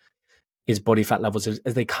signaler is body fat levels.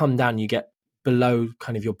 As they come down, you get below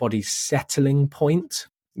kind of your body's settling point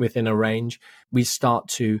within a range. We start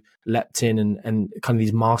to leptin and kind of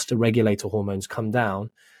these master regulator hormones come down.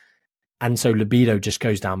 And so libido just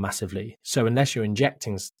goes down massively. So unless you're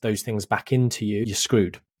injecting those things back into you, you're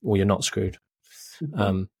screwed, or you're not screwed.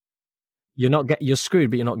 You're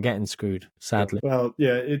screwed, but you're not getting screwed, sadly. Well,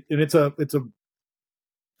 yeah, it's a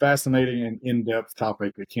fascinating and in-depth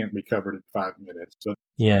topic that can't be covered in 5 minutes. But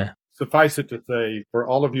yeah, suffice it to say, for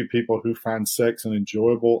all of you people who find sex an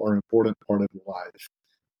enjoyable or important part of your life,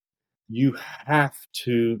 you have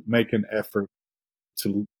to make an effort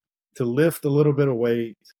to lift a little bit of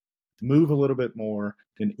weight, move a little bit more,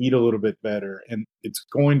 and eat a little bit better. And it's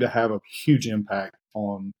going to have a huge impact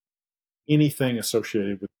on anything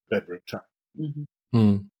associated with bedroom time.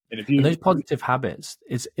 Mm-hmm. And those positive habits,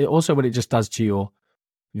 it's also what it just does to your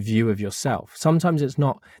view of yourself. Sometimes it's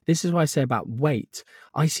not. This is what I say about weight.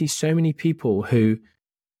 I see so many people who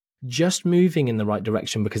just moving in the right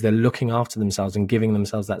direction because they're looking after themselves and giving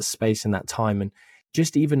themselves that space and that time, and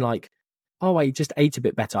just even like, oh, I just ate a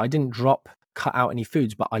bit better. I didn't cut out any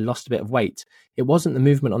foods, but I lost a bit of weight. It wasn't the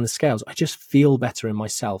movement on the scales. I just feel better in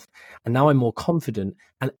myself. And now I'm more confident,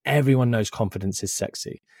 and everyone knows confidence is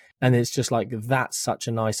sexy. And it's just like, that's such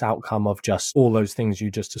a nice outcome of just all those things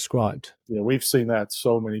you just described. Yeah, we've seen that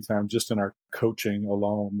so many times just in our coaching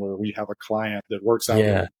alone, where we have a client that works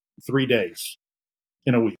out 3 days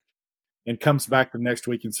in a week and comes back the next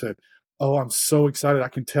week and said, oh, I'm so excited. I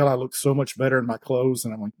can tell I look so much better in my clothes.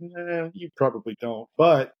 And I'm like, you probably don't.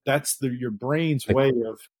 But that's your brain's way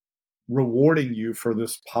of rewarding you for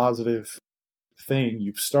this positive thing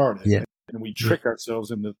you've started. Yeah. And we trick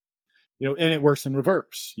ourselves into, and it works in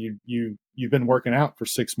reverse. You've been working out for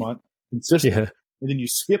 6 months consistently. Yeah. And then you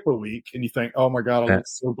skip a week and you think, oh my God, I look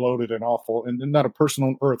so bloated and awful. And then not a person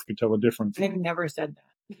on earth could tell the difference. I've never said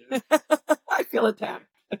that. I feel attacked.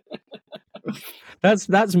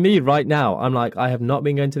 That's me right now. I'm like, I have not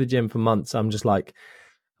been going to the gym for months. I'm just like,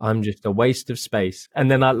 I'm just a waste of space.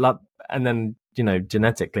 And then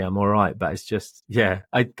genetically I'm all right, but it's just,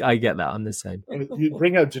 I get that. I'm the same. You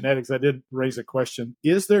bring up genetics. I did raise a question.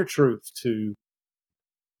 Is there truth to,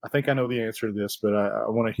 I think I know the answer to this, but I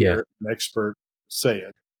want to hear an expert say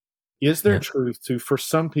it. Is there Yeah. truth to, for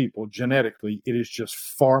some people, genetically, it is just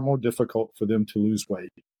far more difficult for them to lose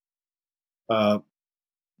weight?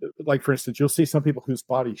 Like, for instance, you'll see some people whose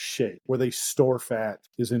body shape, where they store fat,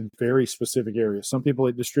 is in very specific areas. Some people,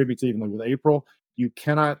 it distributes evenly. With April, you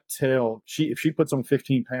cannot tell. If she puts on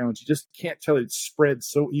 15 pounds, you just can't tell it spreads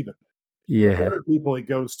so evenly. Yeah. For other people, it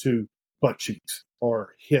goes to butt cheeks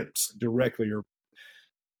or hips directly. Or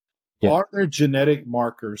Yeah. Are there genetic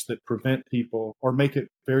markers that prevent people or make it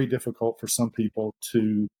very difficult for some people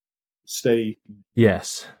to stay?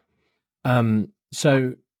 Yes.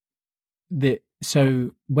 So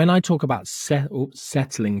when I talk about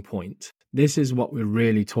settling point, this is what we're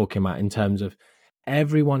really talking about in terms of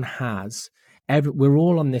everyone has, we're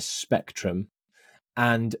all on this spectrum.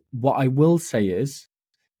 And what I will say is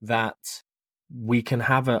that we can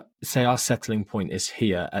have say our settling point is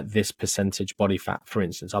here at this percentage body fat, for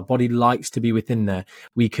instance. Our body likes to be within there.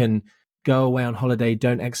 We can go away on holiday,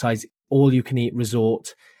 don't exercise, all you can eat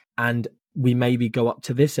resort, and we maybe go up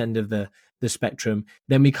to this end of the spectrum.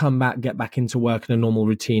 Then we come back, get back into work in a normal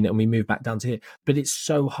routine, and we move back down to here. But it's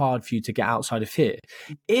so hard for you to get outside of here.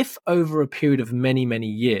 If over a period of many, many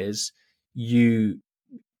years,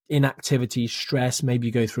 inactivity, stress, maybe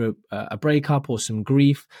you go through a breakup or some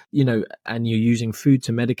grief, and you're using food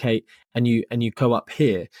to medicate, and you go up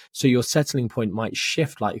here. So your settling point might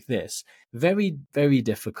shift like this. Very, very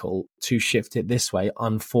difficult to shift it this way,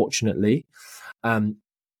 unfortunately.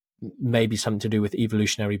 Maybe something to do with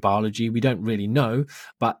evolutionary biology. We don't really know,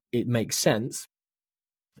 but it makes sense.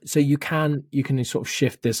 So you can sort of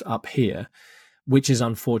shift this up here, which is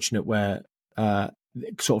unfortunate, where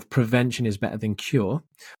sort of prevention is better than cure,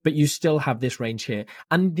 but you still have this range here.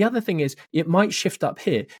 And the other thing is, it might shift up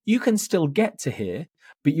here. You can still get to here,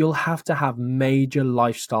 but you'll have to have major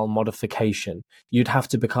lifestyle modification. You'd have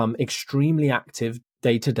to become extremely active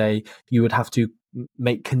day to day. You would have to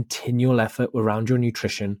make continual effort around your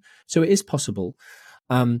nutrition. So it is possible.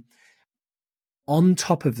 On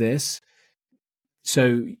top of this,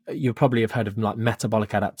 so you probably have heard of like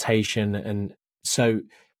metabolic adaptation. And so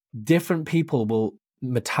different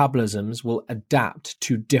metabolisms will adapt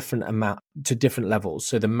to different levels.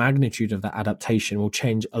 So the magnitude of that adaptation will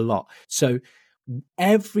change a lot. So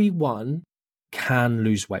everyone can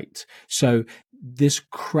lose weight. So this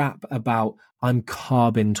crap about I'm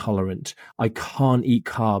carb intolerant, I can't eat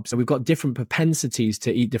carbs. So we've got different propensities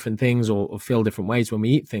to eat different things or feel different ways when we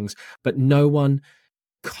eat things, but no one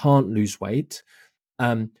can't lose weight.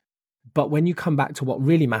 But when you come back to what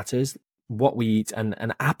really matters, what we eat and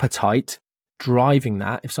an appetite driving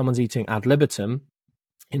that, if someone's eating ad libitum,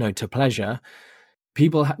 to pleasure,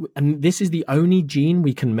 and this is the only gene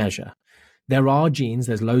we can measure. There are genes,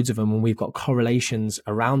 there's loads of them, and we've got correlations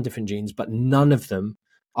around different genes, but none of them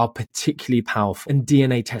are particularly powerful. And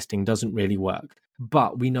DNA testing doesn't really work.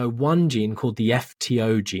 But we know one gene called the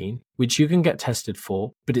FTO gene, which you can get tested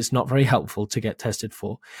for, but it's not very helpful to get tested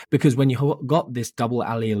for, because when you got this double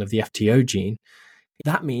allele of the FTO gene,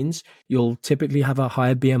 that means you'll typically have a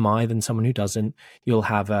higher BMI than someone who doesn't. You'll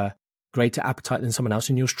have a greater appetite than someone else,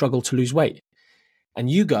 and you'll struggle to lose weight. And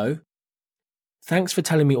you go, thanks for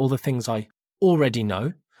telling me all the things I already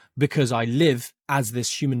know, because I live as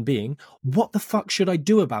this human being. What the fuck should I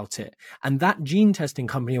do about it? And that gene testing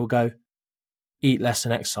company will go, eat less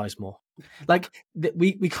and exercise more. Like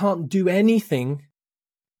we can't do anything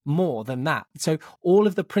more than that. So all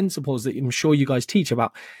of the principles that I'm sure you guys teach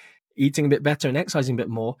about eating a bit better and exercising a bit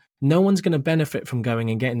more, no one's going to benefit from going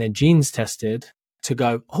and getting their genes tested to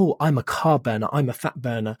go, oh, I'm a carb burner, I'm a fat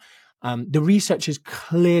burner. The research has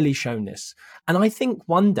clearly shown this. And I think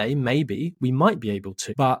one day, maybe, we might be able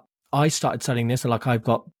to. But I started studying this, and like I've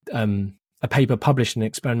got a paper published in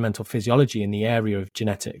experimental physiology in the area of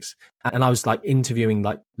genetics. And I was like interviewing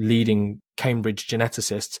like leading Cambridge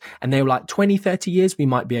geneticists, and they were like 20, 30 years, we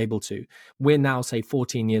might be able to. We're now, say,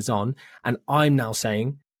 14 years on, and I'm now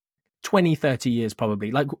saying 20, 30 years probably.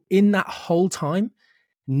 Like in that whole time,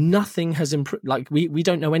 nothing has improved. Like we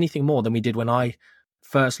don't know anything more than we did when I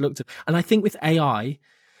first looked at. And I think with AI,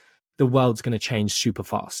 the world's going to change super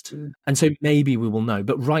fast. And so maybe we will know.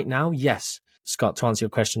 But right now, yes, Scott, to answer your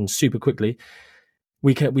question super quickly,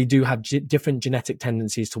 we do have different genetic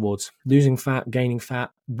tendencies towards losing fat, gaining fat.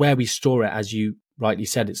 Where we store it, as you rightly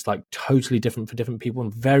said, it's like totally different for different people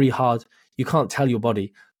and very hard. You can't tell your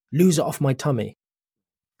body, lose it off my tummy,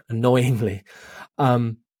 annoyingly.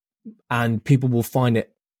 And people will find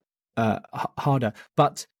it harder.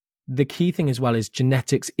 But the key thing as well is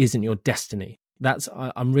genetics isn't your destiny.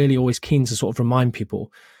 I'm really always keen to sort of remind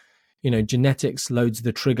people, genetics loads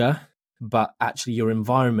the trigger, but actually your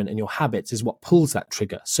environment and your habits is what pulls that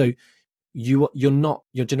trigger. So your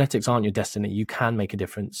genetics aren't your destiny. You can make a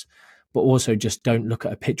difference, but also just don't look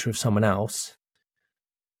at a picture of someone else.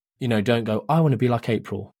 Don't go, I want to be like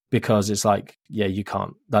April, because it's like, yeah, you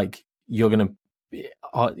can't. Like, you're going to,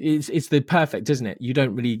 it's the perfect, isn't it?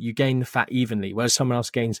 You gain the fat evenly, whereas someone else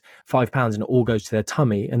gains 5 pounds and it all goes to their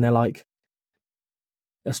tummy, and they're like,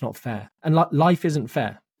 that's not fair. And life isn't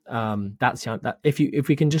fair. That's that. If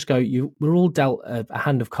we can just go, we're all dealt a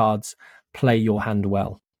hand of cards. Play your hand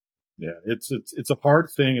well. Yeah, it's a hard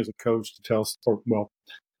thing as a coach to tell. Well,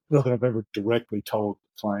 not that I've ever directly told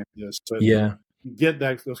the client this, but yeah, you get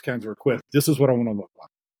those kinds of requests. This is what I want to look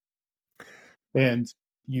like, and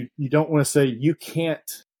you don't want to say you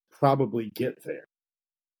can't probably get there.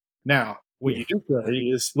 Now, what you do say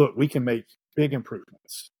is, look, we can make big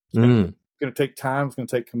improvements. It's going to take time. It's going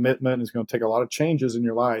to take commitment. It's going to take a lot of changes in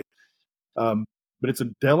your life. But it's a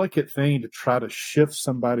delicate thing to try to shift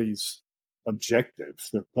somebody's objectives,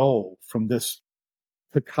 their goal, from this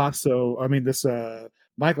this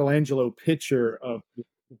Michelangelo picture of the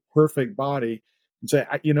perfect body, and say,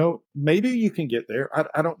 maybe you can get there.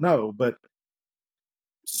 I don't know, but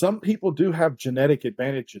some people do have genetic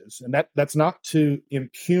advantages, and that's not to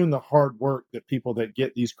impugn the hard work that people that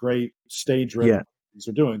get these great stage ready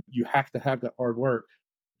are doing. You have to have that hard work,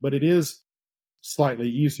 but it is slightly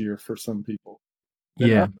easier for some people.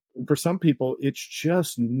 Yeah. For some people, it's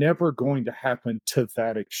just never going to happen to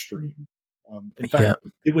that extreme. In fact,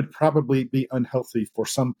 it would probably be unhealthy for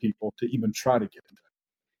some people to even try to get into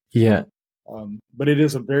that. Yeah. But it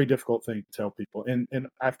is a very difficult thing to tell people. And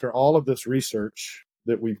after all of this research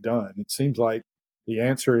that we've done, it seems like the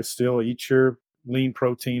answer is still eat your lean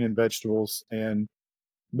protein and vegetables and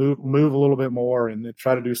move a little bit more, and then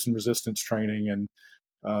try to do some resistance training. And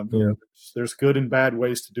there's good and bad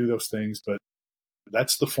ways to do those things, but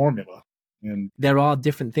that's the formula. And there are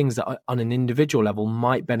different things that on an individual level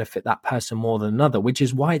might benefit that person more than another, which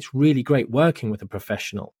is why it's really great working with a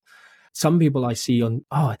professional. Some people I see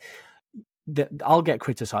I'll get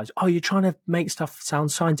criticized. Oh, you're trying to make stuff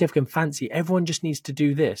sound scientific and fancy. Everyone just needs to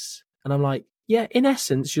do this. And I'm like, yeah, in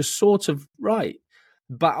essence, you're sort of right.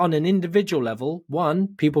 But on an individual level, one,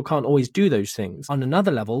 people can't always do those things. On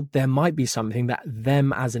another level, there might be something that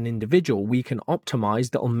them as an individual, we can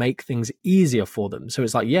optimize that will make things easier for them. So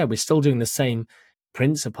it's like, yeah, we're still doing the same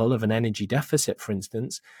principle of an energy deficit, for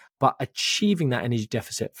instance, but achieving that energy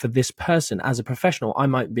deficit for this person as a professional, I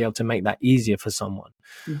might be able to make that easier for someone.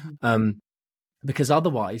 Mm-hmm. Because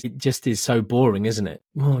otherwise it just is so boring, isn't it?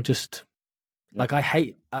 Well, like I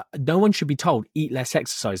hate, no one should be told eat less,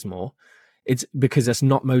 exercise more. It's because that's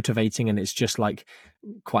not motivating and it's just like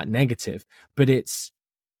quite negative, but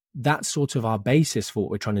that's sort of our basis for what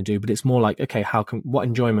we're trying to do. But it's more like, okay, what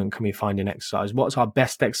enjoyment can we find in exercise? What's our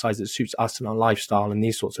best exercise that suits us and our lifestyle and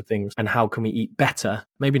these sorts of things? And how can we eat better?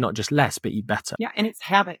 Maybe not just less, but eat better. Yeah. And it's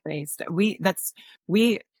habit based.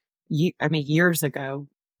 Years ago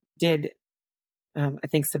did, I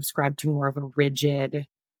think subscribe to more of a rigid,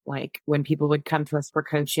 like when people would come to us for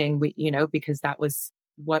coaching, because that was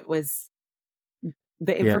what was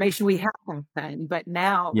the information we had back then. But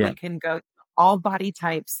now we can go, all body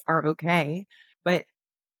types are okay, but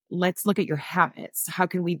let's look at your habits. How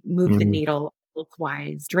can we move the needle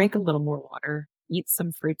health-wise? Drink a little more water, eat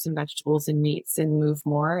some fruits and vegetables and meats, and move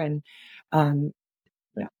more. And and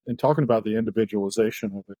talking about the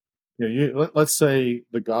individualization of it, let's say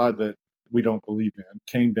the God that we don't believe in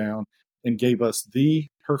came down and gave us the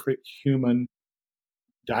perfect human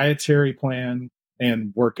dietary plan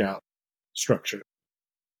and workout structure.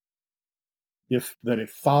 If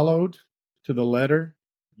followed to the letter,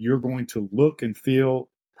 you're going to look and feel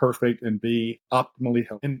perfect and be optimally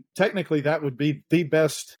healthy. And technically that would be the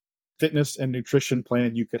best fitness and nutrition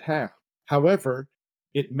plan you could have. However,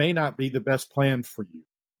 it may not be the best plan for you,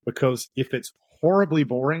 because if it's horribly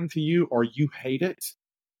boring to you or you hate it,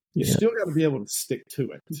 you still got to be able to stick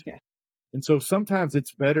to it. Yeah. And so sometimes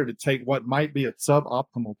it's better to take what might be a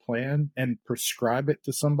suboptimal plan and prescribe it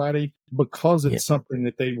to somebody, because it's something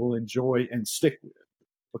that they will enjoy and stick with.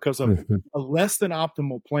 Because a less than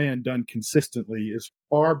optimal plan done consistently is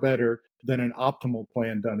far better than an optimal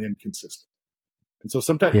plan done inconsistently. And so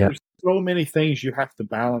sometimes there's so many things you have to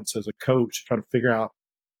balance as a coach, try to figure out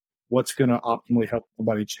what's going to optimally help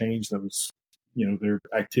somebody change those, their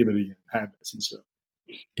activity and habits and stuff.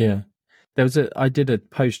 Yeah. I did a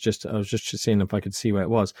post I was just seeing if I could see where it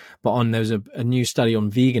was, but there was a new study on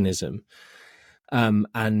veganism.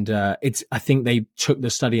 I think they took the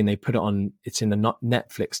study and they put it on, it's in the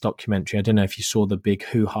Netflix documentary. I don't know if you saw the big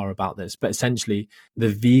hoo-ha about this, but essentially the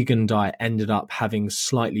vegan diet ended up having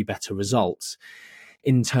slightly better results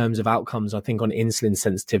in terms of outcomes, I think on insulin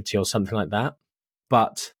sensitivity or something like that.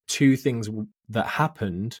 But two things that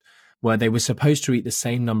happened were they were supposed to eat the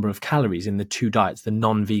same number of calories in the two diets, the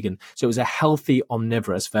non-vegan. So it was a healthy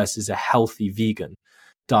omnivorous versus a healthy vegan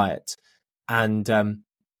diet. And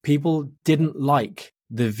people didn't like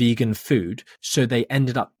the vegan food, so they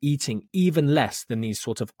ended up eating even less than these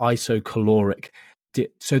sort of isocaloric.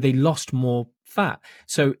 So they lost more fat,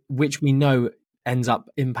 so which we know ends up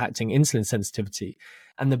impacting insulin sensitivity.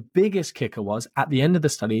 And the biggest kicker was at the end of the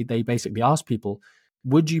study, they basically asked people,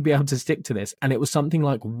 would you be able to stick to this? And it was something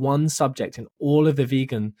like one subject in all of the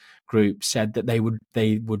vegan group said that they would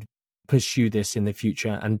pursue this in the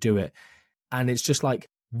future and do it. And it's just like,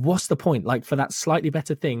 what's the point? Like, for that slightly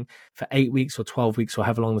better thing for 8 weeks or 12 weeks or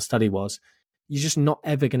however long the study was, you're just not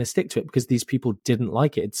ever going to stick to it because these people didn't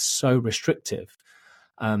like it. It's so restrictive.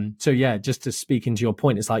 So yeah, just to speak into your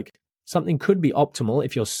point, it's like something could be optimal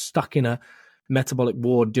if you're stuck in a metabolic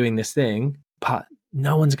ward doing this thing, but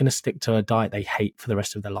no one's going to stick to a diet they hate for the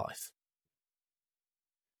rest of their life.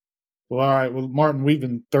 Well, all right. Well, Martin, we've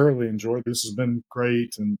been thoroughly enjoyed. This has been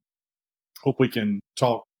great, and hope we can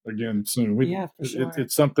talk again soon. For sure.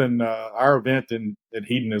 It's something, our event at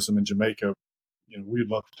Hedonism in Jamaica, we'd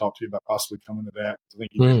love to talk to you about possibly coming to that. I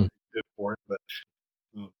think you did for it, but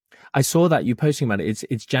I saw that you posting about it.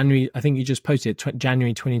 It's January. I think you just posted it,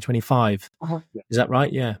 January 2025. Uh-huh. Is that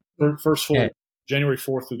right? Yeah. First full, January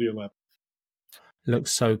 4th through the 11th.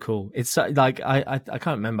 Looks so cool. It's like, I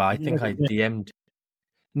can't remember. I think I DM'd.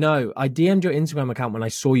 No, I DM'd your Instagram account when I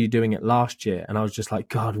saw you doing it last year. And I was just like,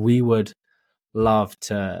 God, we would love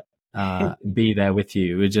to be there with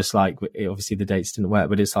you. We're just like, obviously the dates didn't work,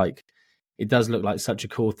 but it's like, it does look like such a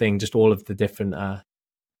cool thing. Just all of the different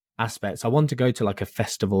aspects. I want to go to like a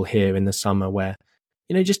festival here in the summer where,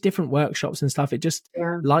 just different workshops and stuff. It just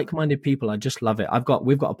like-minded people. I just love it.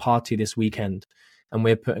 We've got a party this weekend and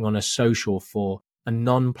we're putting on a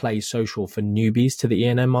non-play social for newbies to the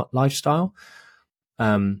E&M lifestyle.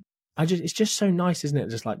 It's just so nice, isn't it?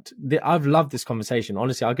 Just like, I've loved this conversation.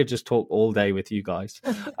 Honestly, I could just talk all day with you guys.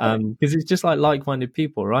 Because it's just like-minded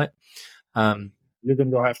people, right? You're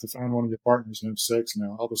going to go have to find one of your partners and have sex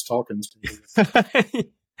now. All this talking.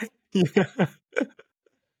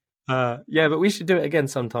 Yeah, but we should do it again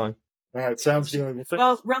sometime. All right, sounds good.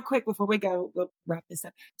 Well, real quick before we go, we'll wrap this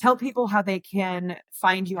up. Tell people how they can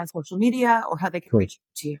find you on social media or how they can reach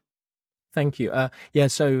out to you. Thank you.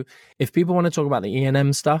 So if people want to talk about the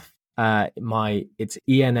E&M stuff, it's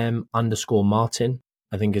ENM_Martin,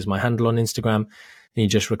 I think is my handle on Instagram. And you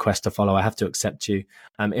just request to follow. I have to accept you.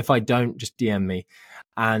 If I don't, just DM me.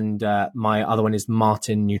 And my other one is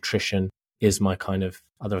Martin Nutrition is my kind of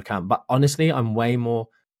other account. But honestly, I'm way more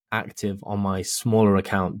active on my smaller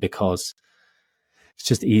account because it's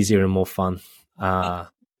just easier and more fun.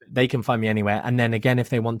 They can find me anywhere. And then again, if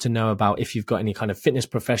they want to know about if you've got any kind of fitness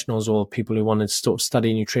professionals or people who want to sort of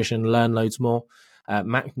study nutrition, learn loads more,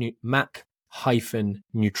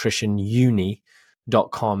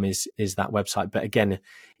 mac-nutritionuni.com is that website. But again,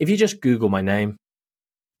 if you just Google my name,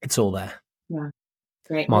 it's all there. Yeah,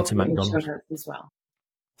 great. Martin MacDonald as well.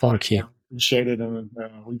 Thank you. Appreciate it, and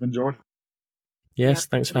we've enjoyed it. Yes,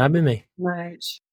 thanks for having me. Right.